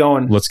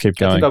going? Let's keep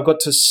going. I think I've got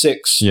to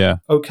 6. Yeah.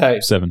 Okay.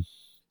 7.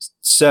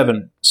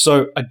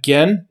 So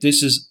again,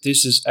 this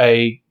is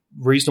a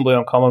reasonably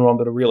uncommon one,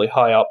 but a really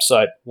high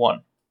upside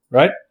one,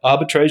 right?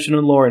 Arbitration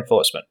and law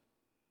enforcement.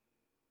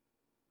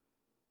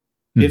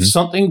 Mm-hmm. If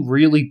something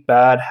really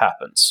bad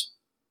happens,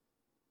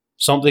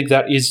 something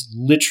that is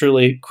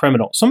literally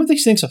criminal, some of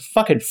these things are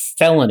fucking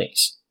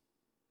felonies,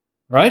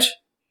 right?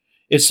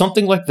 if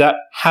something like that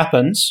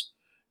happens,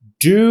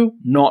 do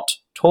not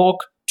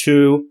talk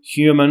to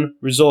human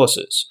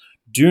resources.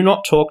 Do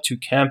not talk to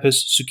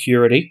campus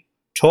security.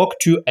 Talk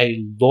to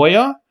a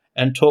lawyer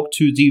and talk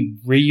to the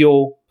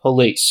real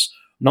police,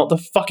 not the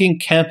fucking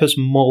campus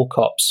mall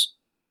cops.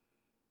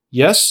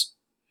 Yes,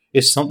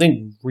 if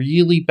something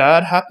really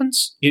bad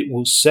happens, it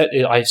will set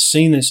it. I've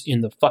seen this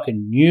in the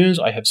fucking news.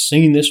 I have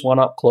seen this one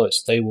up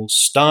close. They will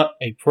start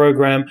a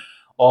program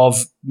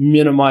of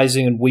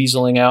minimizing and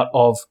weaseling out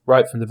of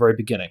right from the very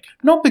beginning.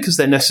 Not because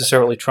they're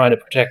necessarily trying to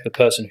protect the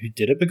person who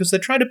did it, because they're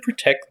trying to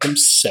protect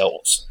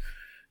themselves.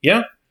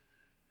 Yeah?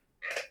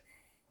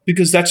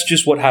 Because that's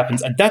just what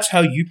happens, and that's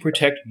how you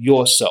protect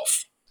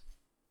yourself.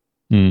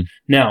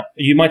 Now,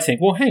 you might think,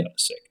 well, hang on a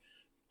sec.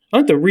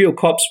 Aren't the real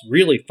cops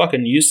really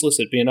fucking useless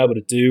at being able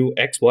to do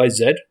X, Y,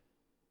 Z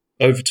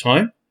over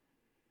time?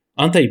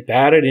 Aren't they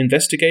bad at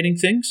investigating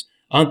things?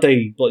 Aren't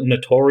they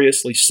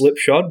notoriously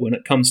slipshod when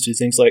it comes to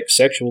things like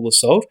sexual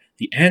assault?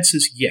 The answer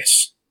is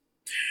yes.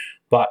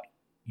 But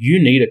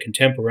you need a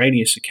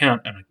contemporaneous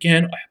account. And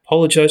again, I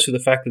apologize for the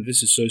fact that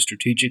this is so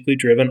strategically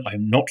driven.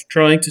 I'm not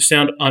trying to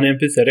sound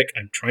unempathetic.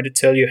 I'm trying to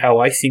tell you how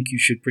I think you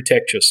should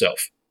protect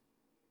yourself.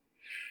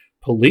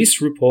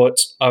 Police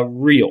reports are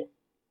real.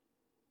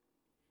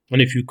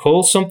 And if you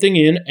call something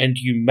in and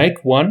you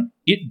make one,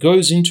 it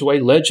goes into a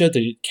ledger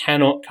that it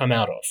cannot come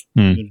out of.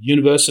 The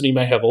university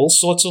may have all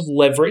sorts of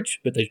leverage,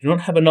 but they do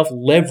not have enough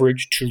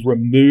leverage to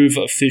remove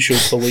official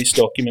police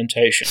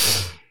documentation.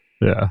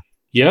 Yeah.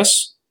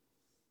 Yes?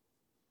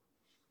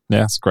 Yeah,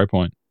 that's a great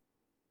point.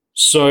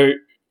 So,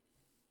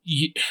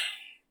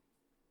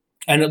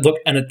 at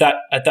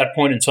that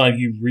point in time,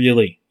 you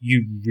really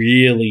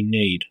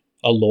need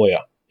a lawyer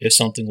if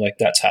something like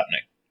that's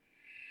happening.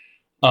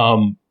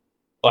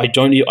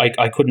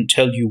 I couldn't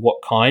tell you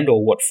what kind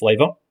or what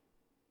flavor,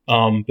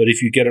 but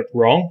if you get it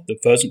wrong, the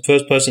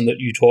first person that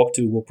you talk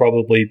to will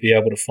probably be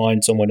able to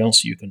find someone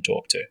else you can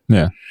talk to.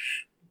 Yeah.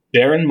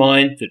 Bear in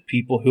mind that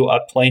people who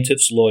are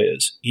plaintiffs'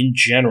 lawyers, in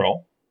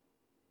general,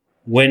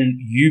 when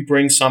you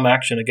bring some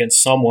action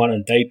against someone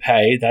and they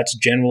pay, that's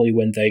generally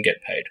when they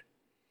get paid.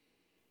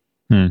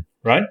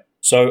 Right?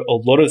 So a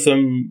lot of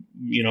them,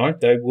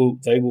 they will.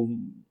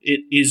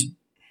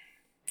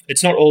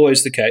 It's not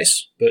always the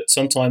case, but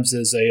sometimes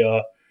there's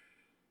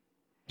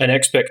an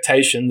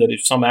expectation that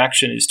if some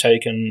action is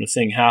taken, a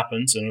thing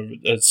happens,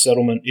 and a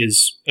settlement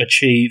is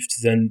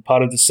achieved, then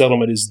part of the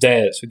settlement is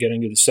theirs for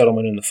getting you the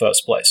settlement in the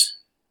first place.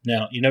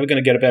 Now, you're never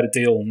going to get a better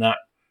deal than that.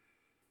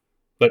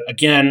 But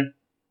again,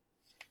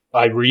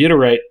 I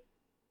reiterate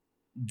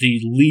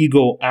the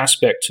legal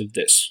aspects of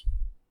this.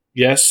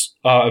 Yes,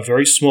 a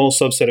very small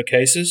subset of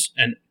cases,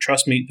 and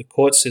trust me, the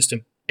court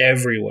system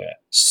everywhere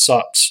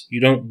sucks. You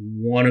don't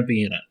want to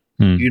be in it.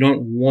 You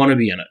don't want to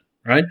be in it,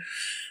 right?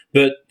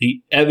 But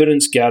the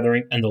evidence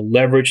gathering and the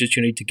leverage that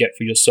you need to get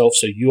for yourself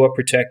so you are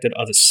protected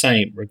are the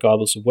same,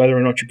 regardless of whether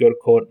or not you go to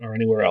court or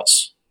anywhere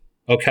else.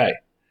 Okay.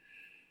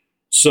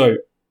 So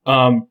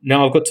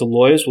now I've got to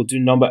lawyers. We'll do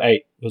number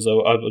 8 because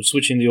I'm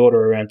switching the order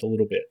around a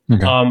little bit.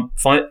 Okay.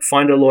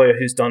 Find a lawyer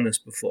who's done this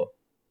before.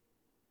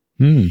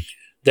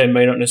 They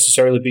may not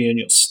necessarily be in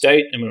your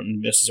state. They may not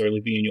necessarily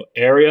be in your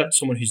area.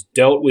 Someone who's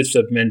dealt with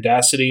the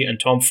mendacity and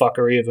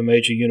tomfuckery of a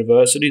major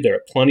university. There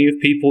are plenty of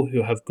people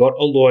who have got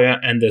a lawyer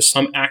and there's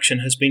some action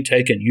has been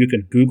taken. You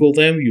can Google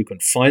them. You can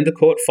find the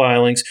court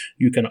filings.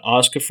 You can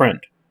ask a friend.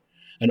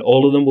 And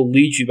all of them will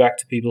lead you back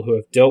to people who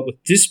have dealt with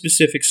this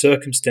specific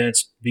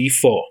circumstance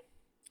before.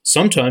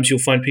 Sometimes you'll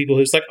find people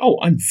who's like, oh,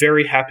 I'm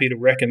very happy to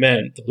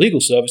recommend the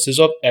legal services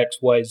of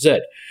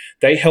XYZ.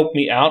 They helped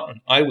me out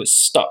and I was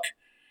stuck.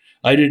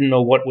 I didn't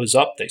know what was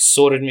up. They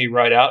sorted me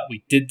right out.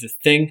 We did the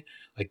thing.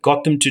 I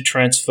got them to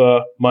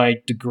transfer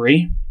my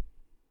degree.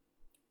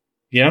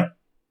 Yeah.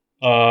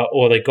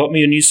 Or they got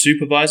me a new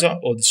supervisor,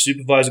 or the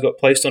supervisor got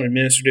placed on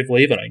administrative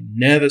leave and I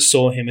never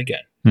saw him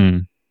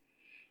again.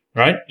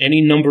 Right?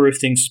 Any number of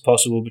things is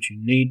possible, but you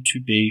need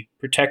to be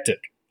protected.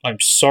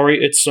 I'm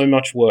sorry it's so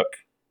much work.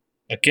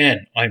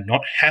 Again, I'm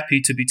not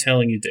happy to be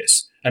telling you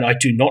this. And I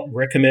do not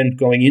recommend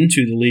going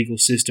into the legal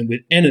system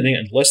with anything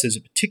unless there's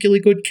a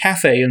particularly good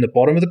cafe in the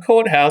bottom of the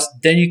courthouse.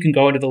 Then you can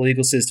go into the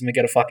legal system and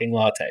get a fucking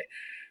latte,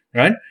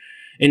 right?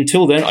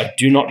 Until then, I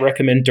do not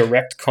recommend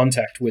direct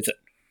contact with it.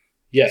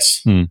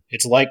 Yes,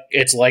 it's like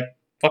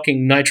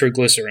fucking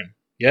nitroglycerin.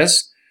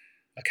 Yes,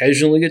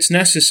 occasionally it's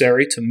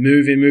necessary to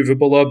move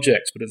immovable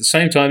objects, but at the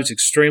same time, it's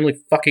extremely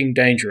fucking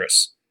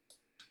dangerous.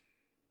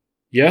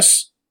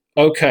 Yes,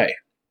 okay.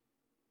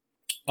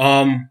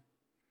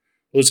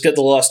 Let's get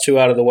the last 2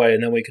 out of the way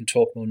and then we can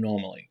talk more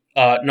normally.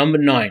 Number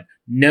 9,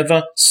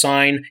 never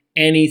sign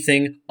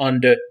anything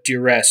under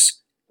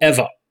duress.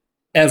 Ever.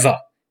 Ever.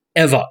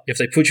 Ever. If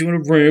they put you in a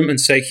room and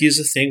say, here's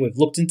the thing, we've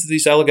looked into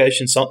these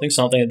allegations, something,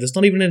 and there's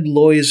not even any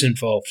lawyers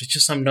involved. It's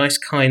just some nice,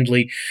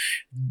 kindly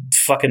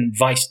fucking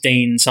vice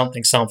dean,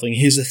 something.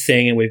 Here's the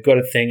thing, and we've got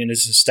a thing, and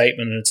it's a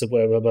statement, and it's a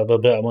blah, blah, blah, blah,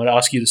 blah. I'm going to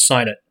ask you to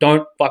sign it.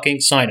 Don't fucking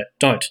sign it.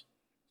 Don't.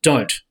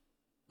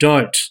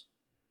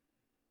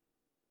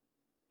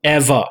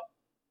 Ever.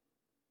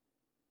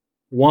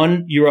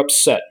 1, you're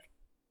upset.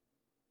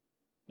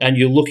 and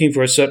you're looking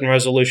for a certain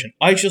resolution.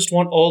 I just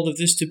want all of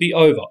this to be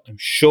over. I'm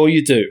sure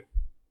you do.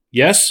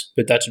 Yes,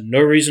 but that's no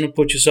reason to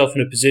put yourself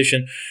in a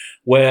position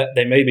where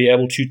they may be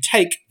able to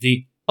take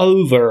the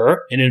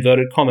over, in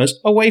inverted commas,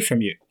 away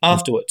from you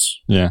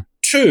afterwards. Yeah.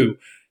 2,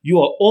 you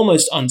are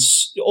almost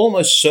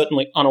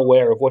certainly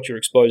unaware of what you're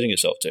exposing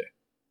yourself to.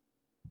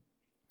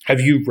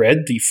 Have you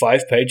read the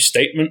 5-page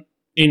statement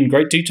in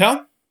great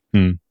detail?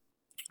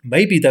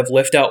 Maybe they've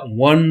left out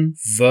one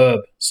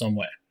verb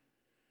somewhere.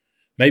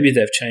 Maybe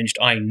they've changed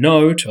I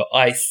know to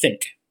I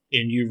think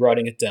in you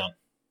writing it down.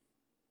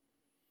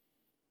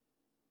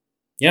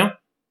 Yeah?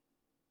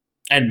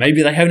 And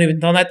maybe they haven't even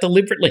done that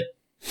deliberately.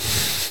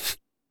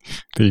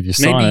 But if you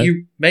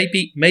sign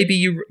maybe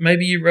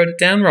you wrote it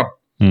down wrong.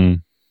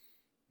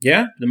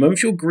 Yeah? The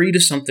moment you agree to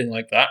something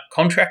like that,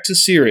 contracts are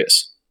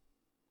serious.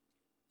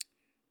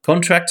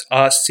 Contracts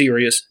are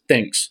serious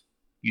things.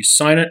 You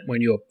sign it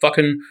when you're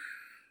fucking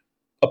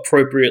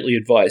appropriately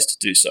advised to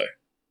do so.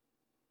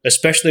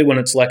 Especially when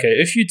it's like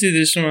if you do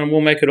this,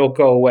 we'll make it all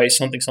go away,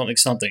 something, something,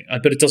 something.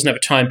 But it doesn't have a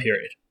time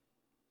period.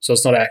 So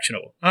it's not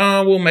actionable.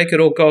 We'll make it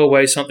all go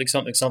away, something,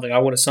 something, something. I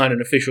want to sign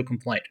an official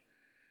complaint.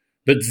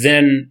 But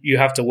then you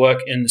have to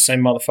work in the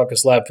same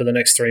motherfucker's lab for the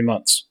next 3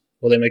 months.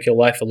 Will they make your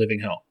life a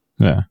living hell?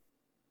 Yeah.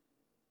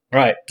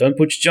 Right. Don't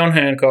put John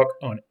Hancock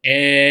on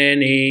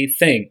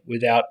anything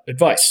without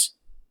advice.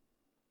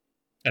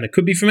 And it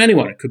could be from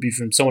anyone. It could be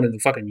from someone in the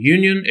fucking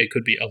union. It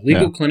could be a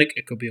legal clinic.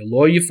 It could be a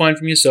lawyer you find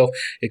from yourself.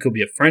 It could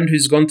be a friend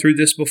who's gone through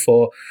this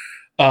before.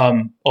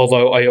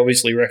 Although I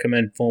obviously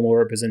recommend formal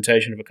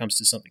representation if it comes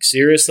to something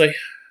seriously.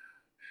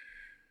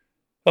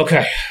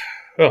 Okay.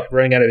 Oh,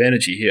 running out of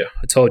energy here.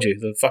 I told you,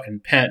 the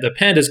fucking the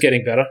panda's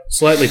getting better.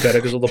 Slightly better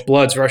because all the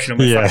blood's rushing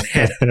to my fucking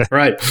head.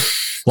 Right.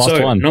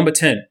 Last one. Number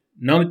 10.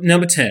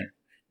 Number 10.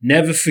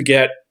 Never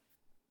forget,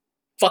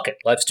 fuck it,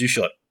 life's too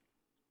short.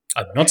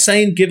 I'm not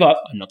saying give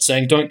up. I'm not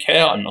saying don't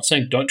care. I'm not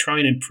saying don't try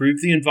and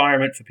improve the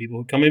environment for people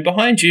who come in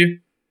behind you.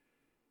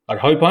 I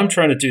hope I'm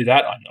trying to do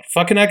that. I'm not a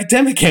fucking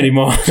academic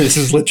anymore. This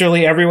is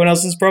literally everyone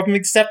else's problem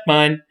except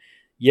mine.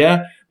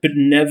 Yeah, but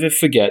never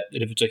forget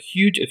that if it's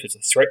a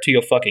threat to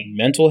your fucking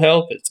mental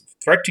health, if it's a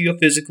threat to your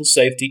physical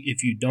safety,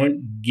 if you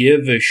don't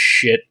give a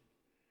shit,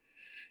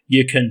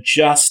 you can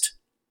just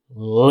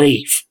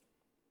leave.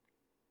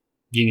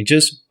 You can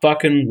just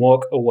fucking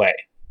walk away.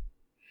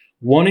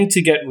 Wanting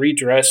to get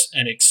redress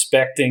and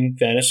expecting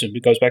fairness, and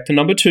it goes back to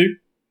number 2,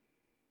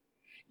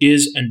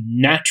 is a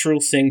natural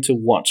thing to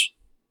want,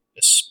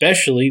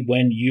 especially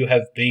when you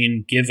have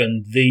been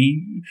given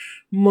the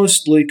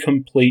mostly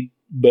complete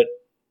but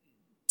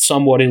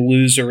somewhat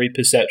illusory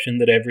perception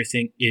that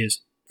everything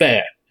is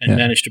fair and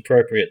managed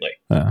appropriately.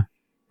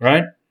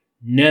 Right?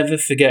 Never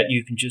forget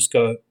you can just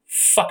go,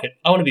 fuck it,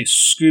 I want to be a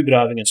scuba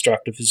diving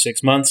instructor for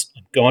 6 months.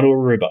 I'm going to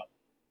Aruba.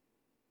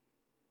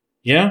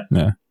 Yeah?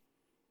 Yeah.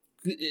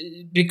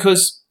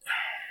 Because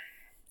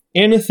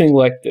anything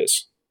like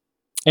this,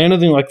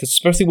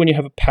 especially when you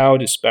have a power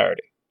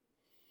disparity,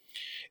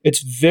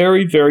 it's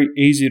very, very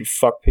easy to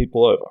fuck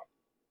people over.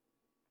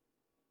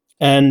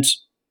 And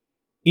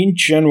in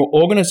general,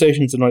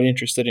 organizations are not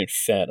interested in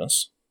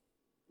fairness,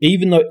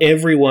 even though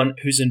everyone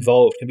who's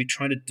involved can be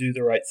trying to do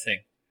the right thing.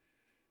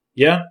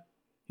 Yeah?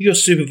 Your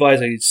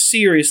supervisor is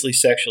seriously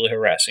sexually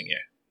harassing you.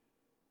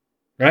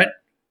 Right?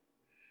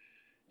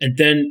 And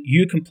then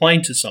you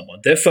complain to someone.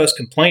 Their first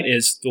complaint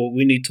is, well,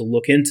 we need to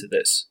look into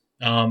this.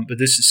 But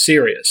this is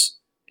serious.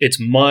 It's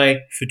my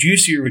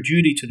fiduciary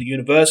duty to the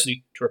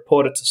university to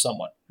report it to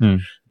someone.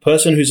 The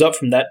person who's up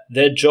from that,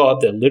 their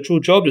job, their literal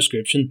job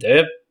description,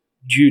 their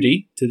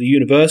duty to the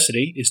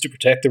university is to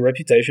protect the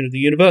reputation of the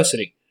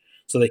university.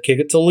 So they kick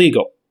it to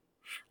legal.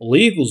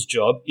 Legal's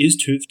job is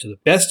to the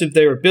best of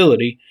their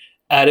ability,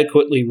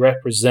 adequately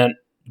represent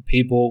the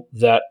people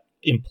that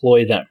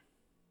employ them.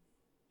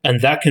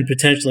 And that can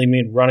potentially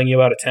mean running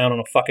you out of town on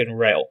a fucking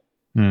rail.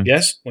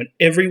 Yes? When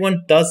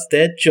everyone does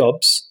their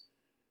jobs,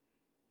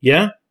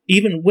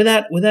 even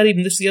without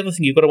even, this is the other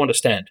thing you've got to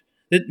understand.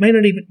 There may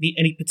not even be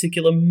any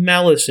particular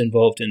malice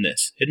involved in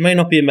this. It may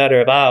not be a matter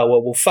of,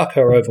 we'll fuck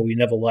her over, we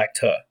never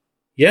liked her.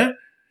 Yeah?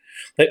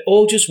 They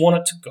all just want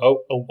it to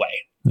go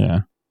away.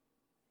 Yeah.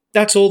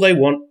 That's all they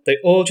want. They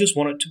all just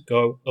want it to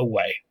go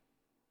away.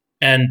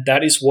 And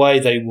that is why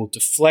they will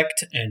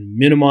deflect and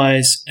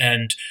minimize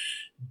and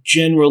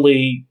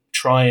generally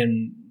try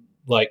and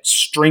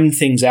string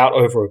things out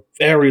over a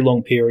very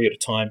long period of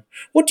time.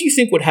 What do you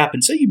think would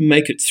happen? Say you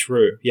make it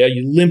through,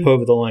 you limp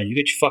over the line, you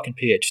get your fucking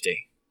PhD,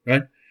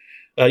 right?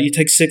 You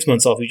take 6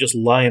 months off, you just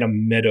lie in a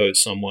meadow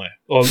somewhere.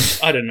 Or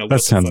I don't know. That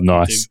sounds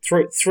nice.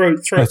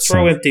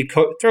 Throw empty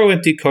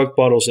Coke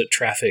bottles at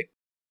traffic.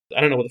 I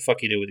don't know what the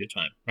fuck you do with your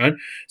time, right?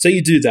 So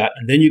you do that,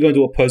 and then you go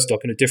into a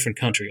postdoc in a different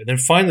country, and then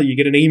finally you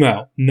get an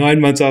email 9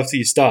 months after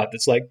you start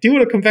that's like, do you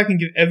want to come back and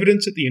give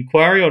evidence at the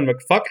inquiry on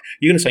McFuck?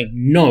 You're going to say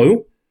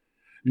no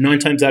 9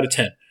 times out of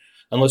 10,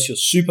 unless you're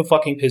super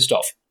fucking pissed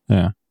off.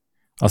 Yeah.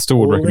 I still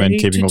would recommend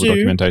keeping all the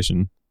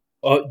documentation.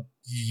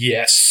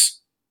 Yes.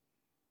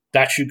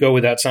 That should go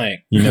without saying.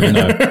 You never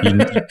know.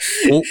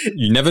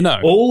 You never know.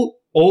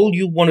 all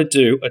you want to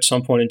do at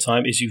some point in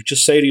time is you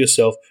just say to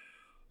yourself,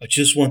 I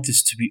just want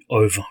this to be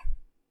over.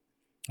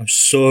 I'm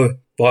so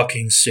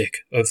fucking sick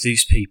of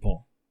these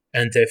people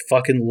and their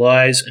fucking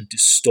lies and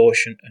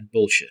distortion and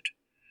bullshit.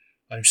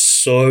 I'm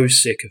so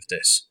sick of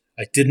this.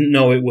 I didn't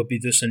know it would be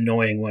this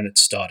annoying when it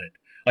started.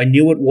 I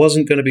knew it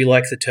wasn't going to be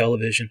like the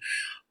television,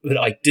 but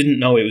I didn't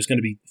know it was going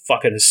to be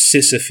fucking a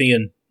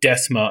Sisyphean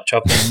death march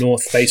up the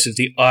north face of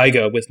the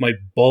Eiger with my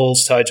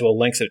balls tied to a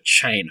length of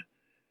chain.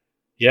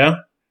 Yeah?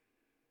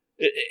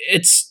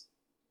 It's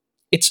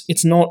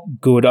not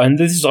good. And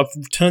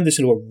I've turned this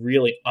into a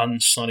really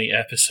unsunny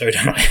episode,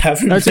 and I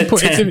haven't. No, it's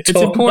important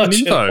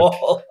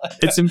info.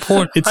 It's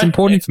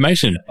important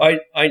information.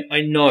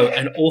 I know,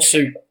 and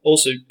also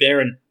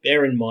bear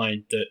in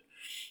mind that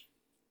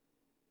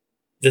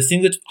the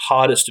thing that's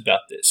hardest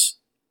about this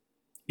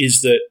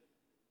is that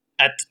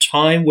at the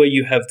time where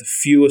you have the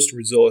fewest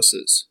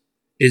resources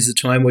is the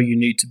time where you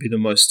need to be the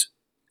most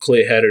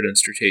clear-headed and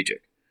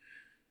strategic,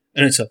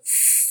 and it's a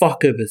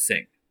fuck of a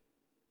thing.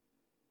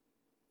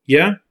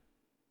 Yeah?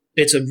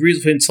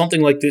 When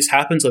something like this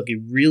happens, I'll get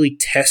really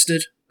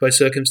tested by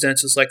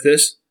circumstances like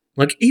this.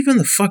 Like, even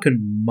the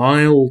fucking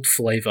mild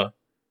flavor.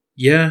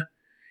 Yeah?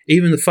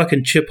 Even the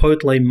fucking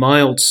Chipotle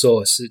mild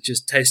sauce, it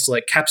just tastes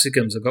like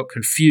capsicums. I got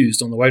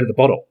confused on the way to the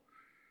bottle.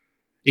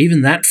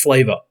 Even that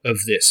flavor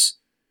of this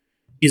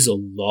is a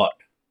lot.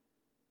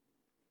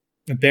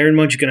 And bear in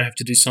mind, you're going to have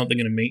to do something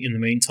in the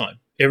meantime.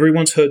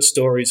 Everyone's heard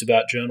stories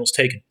about journals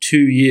taking 2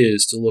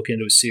 years to look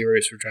into a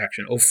serious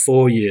retraction, or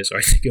 4 years. I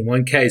think in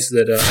one case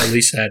that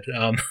Elise had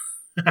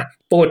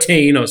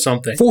 14 or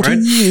something. 14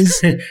 right?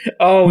 years?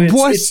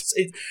 What?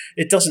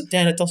 It doesn't,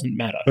 Dan, it doesn't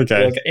matter.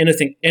 Okay. Like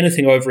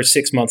anything over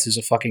 6 months is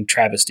a fucking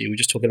travesty. We're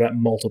just talking about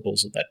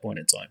multiples at that point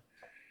in time.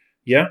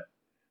 Yeah?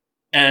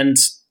 And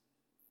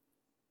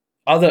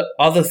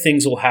other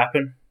things will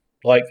happen.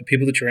 Like the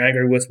people that you're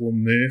angry with will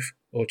move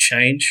or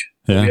change.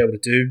 They'll be able to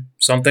do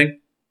something.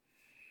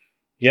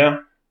 Yeah.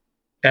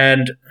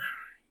 And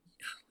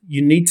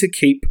you need to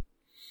keep,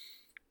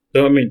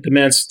 I mean, the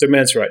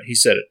man's right. He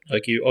said it.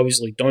 Like, you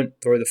obviously don't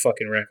throw the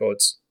fucking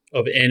records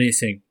of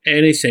anything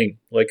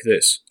like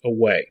this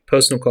away.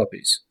 Personal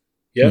copies.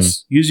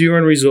 Yes. Use your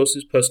own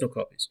resources, personal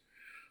copies.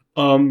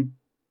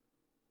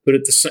 But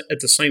at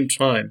the same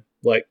time,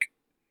 like,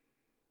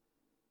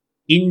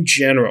 in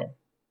general,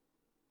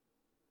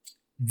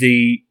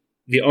 the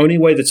only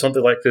way that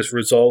something like this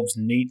resolves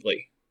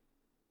neatly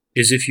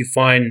is if you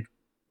find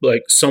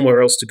like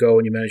somewhere else to go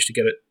and you manage to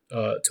get it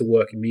to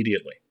work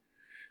immediately.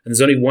 And there's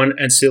only one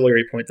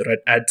ancillary point that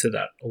I'd add to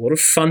that. A lot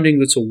of funding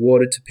that's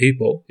awarded to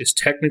people is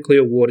technically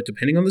awarded,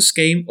 depending on the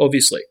scheme,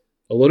 obviously.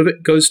 A lot of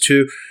it goes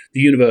to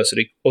the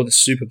university or the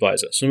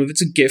supervisor. Some of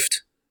it's a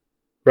gift,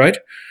 right?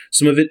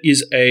 Some of it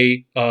is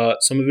a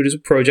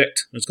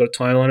project. It's got a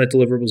timeline of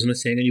deliverables and a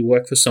thing, and you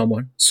work for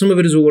someone. Some of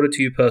it is awarded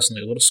to you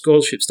personally. A lot of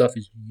scholarship stuff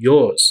is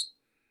yours.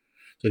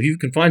 So if you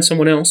can find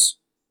someone else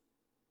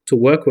to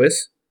work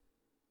with,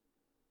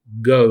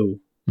 go.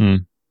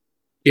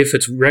 If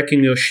it's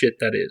wrecking your shit,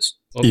 that is.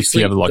 Obviously,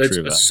 if you have the luxury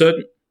of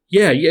that.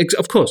 Yeah,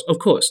 of course.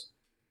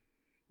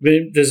 But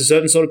there's a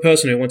certain sort of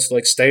person who wants to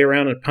like stay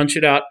around and punch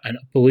it out, and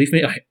believe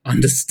me, I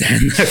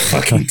understand that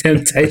fucking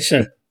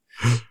temptation.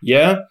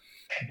 Yeah?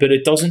 But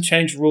it doesn't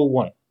change rule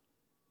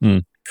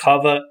 1.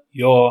 Cover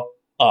your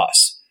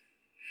ass.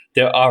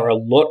 There are a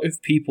lot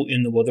of people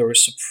in the world, there are a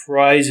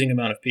surprising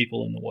amount of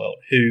people in the world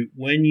who,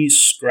 when you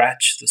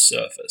scratch the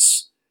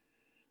surface,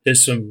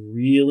 there's some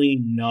really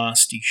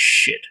nasty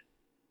shit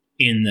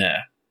in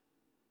there.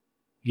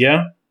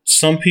 Yeah?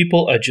 Some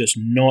people are just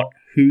not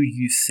who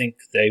you think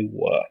they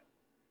were.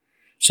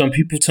 Some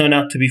people turn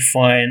out to be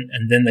fine,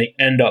 and then they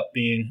end up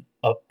being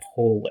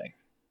appalling.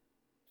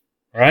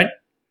 Right?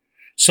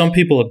 Some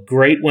people are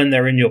great when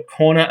they're in your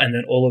corner, and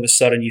then all of a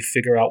sudden you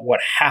figure out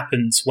what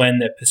happens when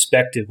their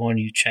perspective on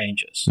you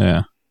changes.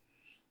 Yeah.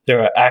 There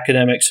are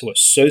academics who are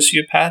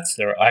sociopaths.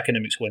 There are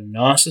academics who are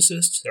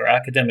narcissists. There are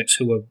academics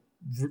who are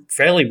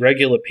fairly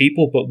regular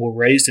people but were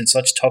raised in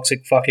such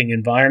toxic fucking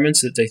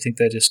environments that they think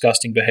their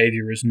disgusting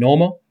behavior is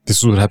normal. This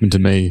is what happened to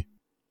me.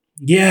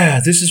 Yeah,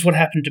 this is what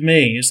happened to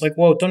me. It's like,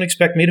 well, don't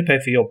expect me to pay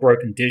for your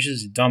broken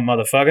dishes, you dumb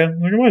motherfucker.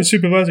 Like, my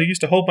supervisor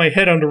used to hold my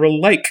head under a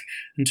lake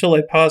until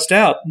I passed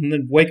out and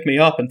then wake me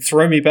up and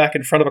throw me back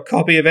in front of a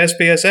copy of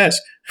SPSS.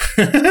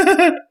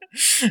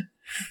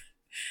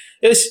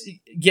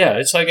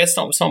 It's like, it's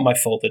not my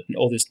fault that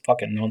all this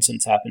fucking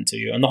nonsense happened to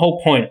you. And the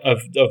whole point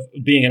of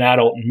being an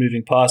adult and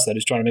moving past that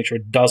is trying to make sure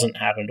it doesn't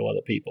happen to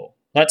other people.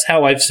 That's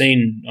how I've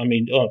seen, on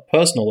a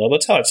personal level,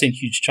 that's how I've seen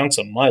huge chunks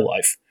of my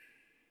life.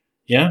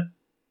 Yeah?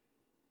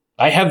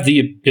 I have the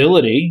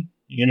ability,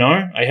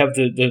 I have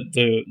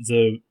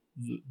the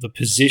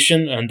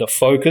position and the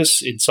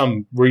focus in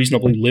some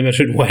reasonably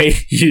limited way,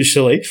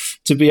 usually,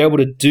 to be able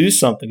to do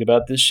something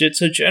about this shit.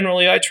 So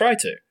generally I try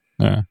to.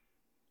 Yeah.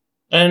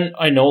 And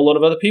I know a lot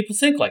of other people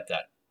think like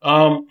that.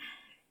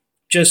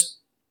 Just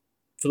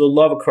for the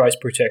love of Christ,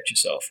 protect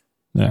yourself.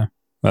 Yeah,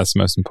 that's the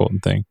most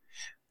important thing.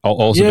 I'll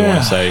also do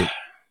want to say,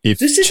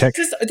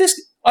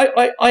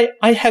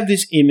 I have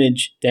this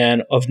image,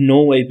 Dan, of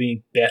Norway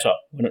being better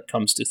when it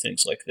comes to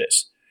things like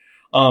this.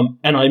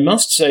 And I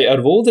must say, out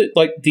of all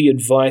the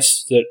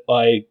advice that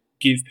I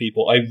give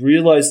people, I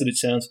realize that it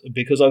sounds,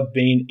 because I've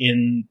been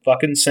in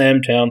fucking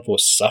Samtown for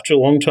such a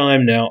long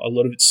time now, a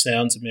lot of it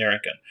sounds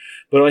American.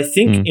 But I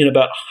think in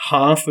about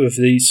half of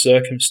these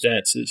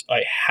circumstances,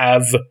 I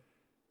have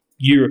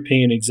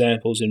European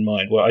examples in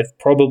mind where I've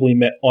probably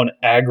met on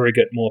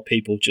aggregate more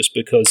people just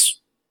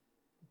because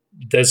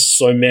there's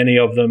so many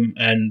of them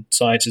and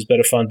science is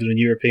better funded and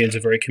Europeans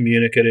are very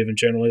communicative and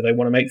generally they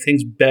want to make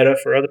things better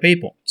for other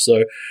people.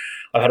 So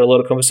I've had a lot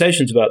of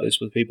conversations about this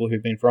with people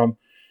who've been from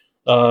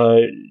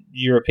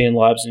European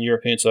labs and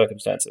European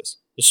circumstances,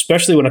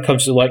 especially when it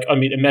comes to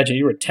imagine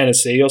you're at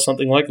Tennessee or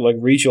something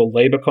reads your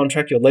labor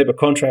contract. Your labor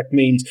contract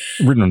means,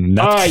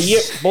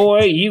 yep,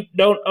 boy, you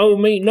don't owe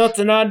me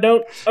nothing. I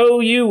don't owe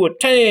you a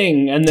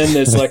thing. And then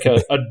there's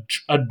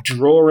a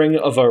drawing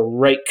of a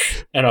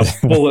rake and a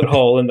bullet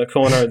hole in the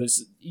corner.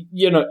 This,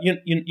 you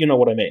know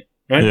what I mean,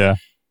 right? Yeah.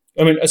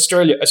 I mean,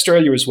 Australia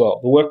as well.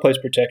 The workplace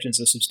protections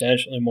are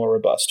substantially more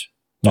robust.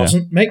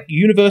 Doesn't make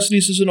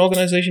universities as an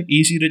organization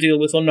easier to deal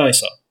with or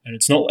nicer. And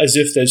it's not as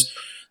if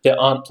there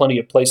aren't plenty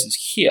of places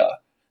here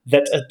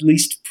that at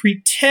least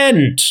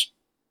pretend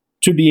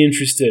to be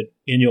interested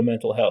in your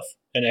mental health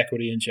and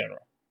equity in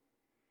general.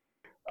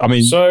 I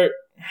mean, so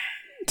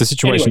the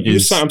situation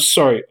is... I'm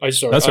sorry.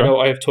 That's I know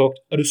right. I have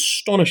talked an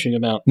astonishing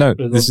amount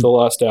the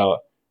last hour.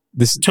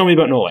 Tell me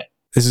about Norway.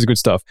 This is good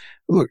stuff.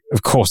 Look,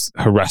 of course,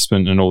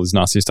 harassment and all this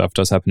nasty stuff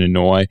does happen in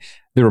Norway.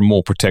 There are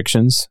more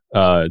protections.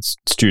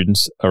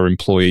 Students are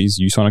employees.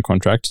 You sign a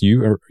contract.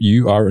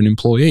 You are an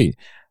employee.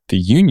 The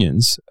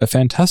unions are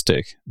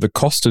fantastic. The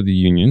cost of the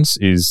unions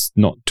is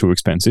not too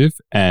expensive,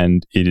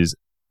 and it is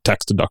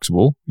tax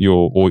deductible.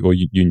 Your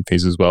union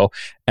fees as well.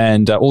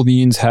 And all the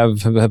unions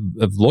have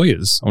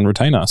lawyers on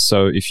retainer.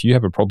 So if you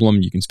have a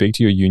problem, you can speak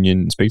to your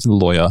union, speak to the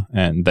lawyer,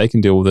 and they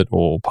can deal with it,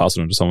 or pass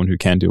it on to someone who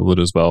can deal with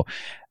it as well.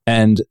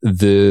 And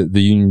the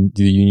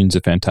unions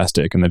are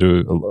fantastic, and they do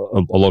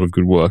a lot of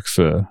good work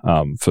for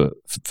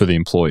the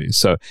employees.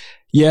 So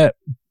yeah,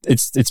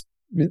 it's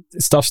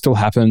stuff still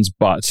happens,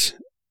 but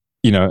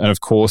and of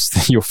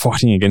course you're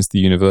fighting against the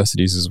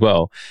universities as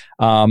well.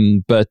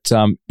 But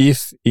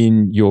if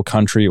in your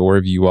country or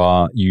wherever you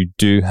are, you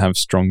do have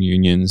strong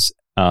unions,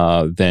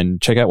 then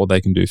check out what they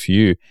can do for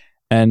you.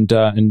 And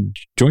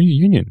join your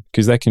union,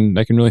 because they can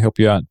really help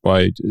you out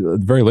by, at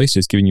the very least,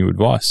 just giving you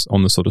advice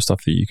on the sort of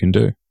stuff that you can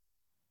do.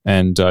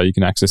 And you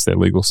can access their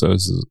legal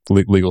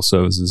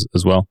services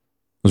as well.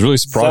 I was really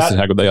surprised at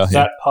how good they are here.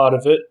 That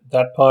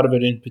part of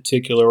it in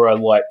particular I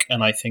like,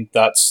 and I think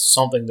that's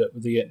something that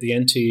the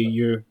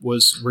NTEU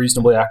was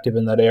reasonably active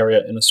in that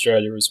area in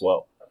Australia as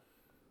well.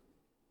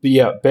 But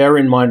yeah, bear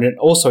in mind, and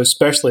also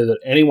especially that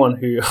anyone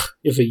who,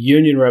 if a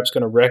union rep's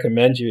going to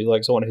recommend you,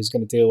 like someone who's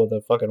going to deal with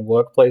a fucking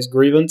workplace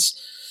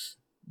grievance,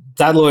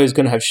 that lawyer is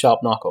going to have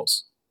sharp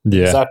knuckles.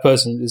 Yeah, that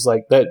person is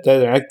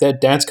their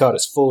dance card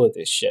is full of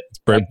this shit.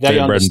 They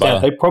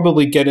understand. They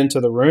probably get into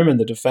the room and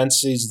the defense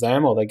sees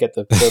them, or they get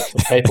the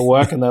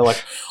paperwork and they're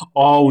like,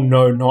 "Oh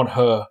no, not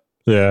her."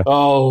 Yeah.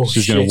 Oh,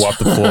 she's going to wipe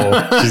the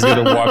floor. She's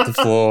going to wipe the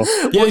floor.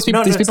 Yeah,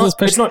 these people are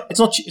special. It's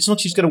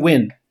not. She's going to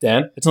win,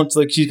 Dan. It's not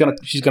like she's going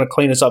to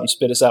clean us up and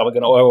spit us out. We're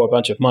going to owe her a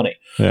bunch of money.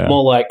 Yeah.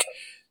 More like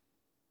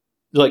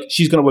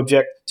she's going to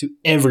object to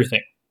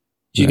everything.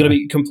 She's going to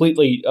be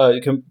completely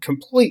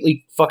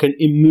fucking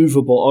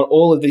immovable on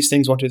all of these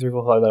things. 1, 2, 3,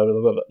 4, 5, blah, blah,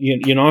 blah, blah.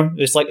 You know,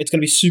 it's like it's going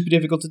to be super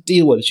difficult to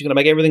deal with. She's going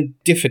to make everything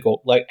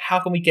difficult. Like,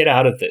 how can we get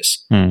out of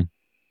this?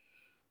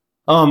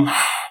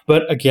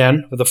 But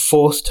again, for the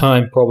fourth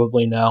time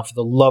probably now, for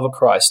the love of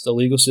Christ, the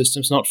legal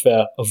system's not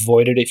fair.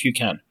 Avoid it if you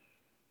can.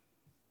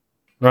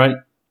 Right?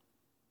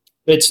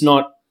 It's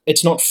not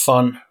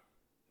fun.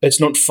 It's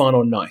not fun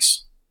or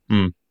nice.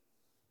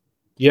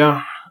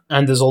 Yeah.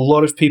 And there's a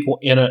lot of people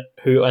in it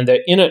and they're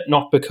in it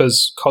not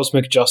because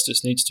cosmic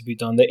justice needs to be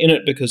done. They're in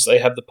it because they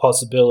have the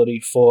possibility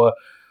for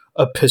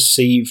a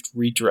perceived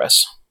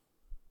redress.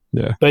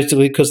 Yeah.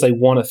 Basically because they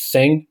want a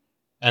thing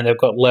and they've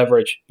got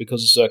leverage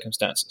because of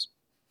circumstances.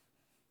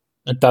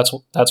 And that's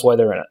why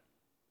they're in it.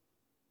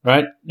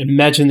 Right?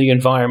 Imagine the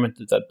environment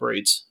that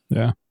breeds.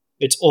 Yeah.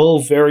 It's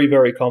all very,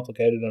 very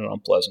complicated and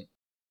unpleasant.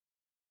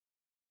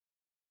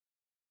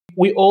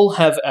 We all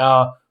have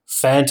our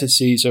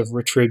fantasies of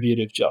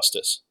retributive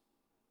justice.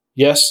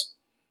 Yes,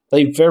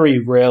 they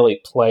very rarely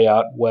play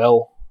out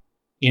well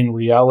in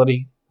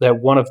reality. They're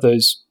one of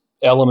those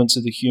elements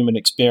of the human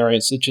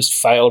experience that just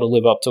fail to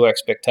live up to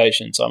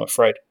expectations, I'm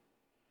afraid.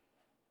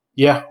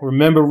 Yeah,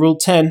 remember Rule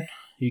 10.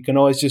 You can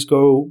always just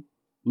go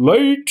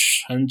late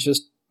and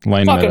just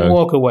fucking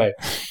walk away.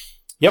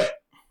 Yep.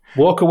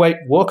 Walk away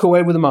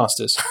with the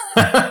masters.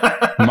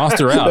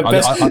 Master out.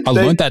 I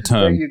learned that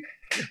term.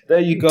 There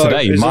you go.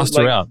 Today,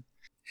 master out.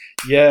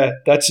 Yeah,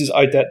 that's just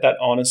that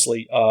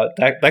honestly,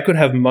 that could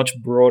have much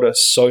broader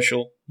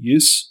social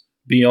use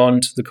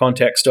beyond the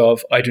context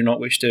of I do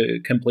not wish to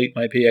complete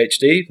my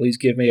PhD. Please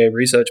give me a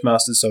research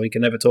master's so we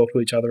can never talk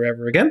to each other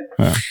ever again.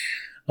 Yeah.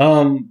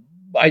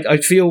 I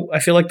feel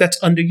like that's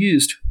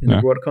underused in the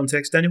broader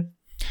context, Daniel.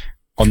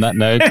 On that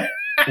note,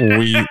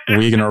 we're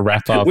going to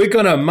wrap up. We're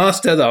going to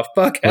master the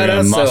fuck out of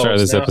ourselves. Master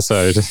this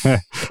episode.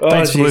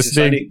 Thanks for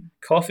listening. I need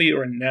coffee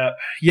or a nap.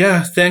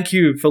 Yeah, thank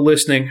you for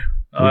listening.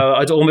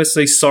 I'd almost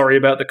say sorry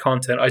about the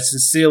content. I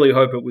sincerely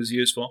hope it was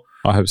useful.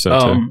 I hope so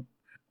too.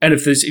 And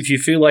if you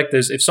feel like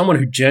if someone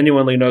who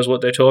genuinely knows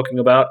what they're talking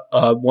about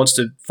wants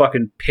to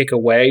fucking pick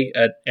away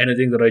at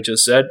anything that I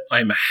just said,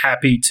 I'm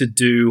happy to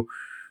do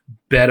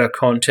better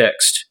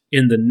context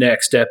in the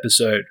next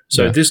episode.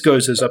 So this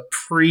goes as a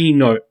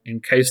pre-note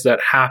in case that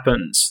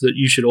happens, that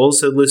you should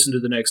also listen to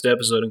the next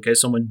episode in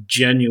case someone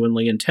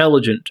genuinely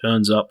intelligent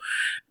turns up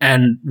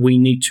and we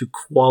need to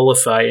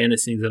qualify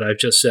anything that I've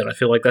just said. I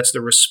feel like that's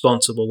the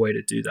responsible way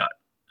to do that.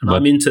 And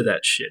I'm into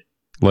that shit.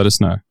 Let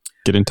us know.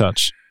 Get in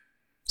touch.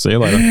 See you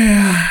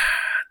later.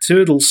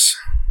 Toodles.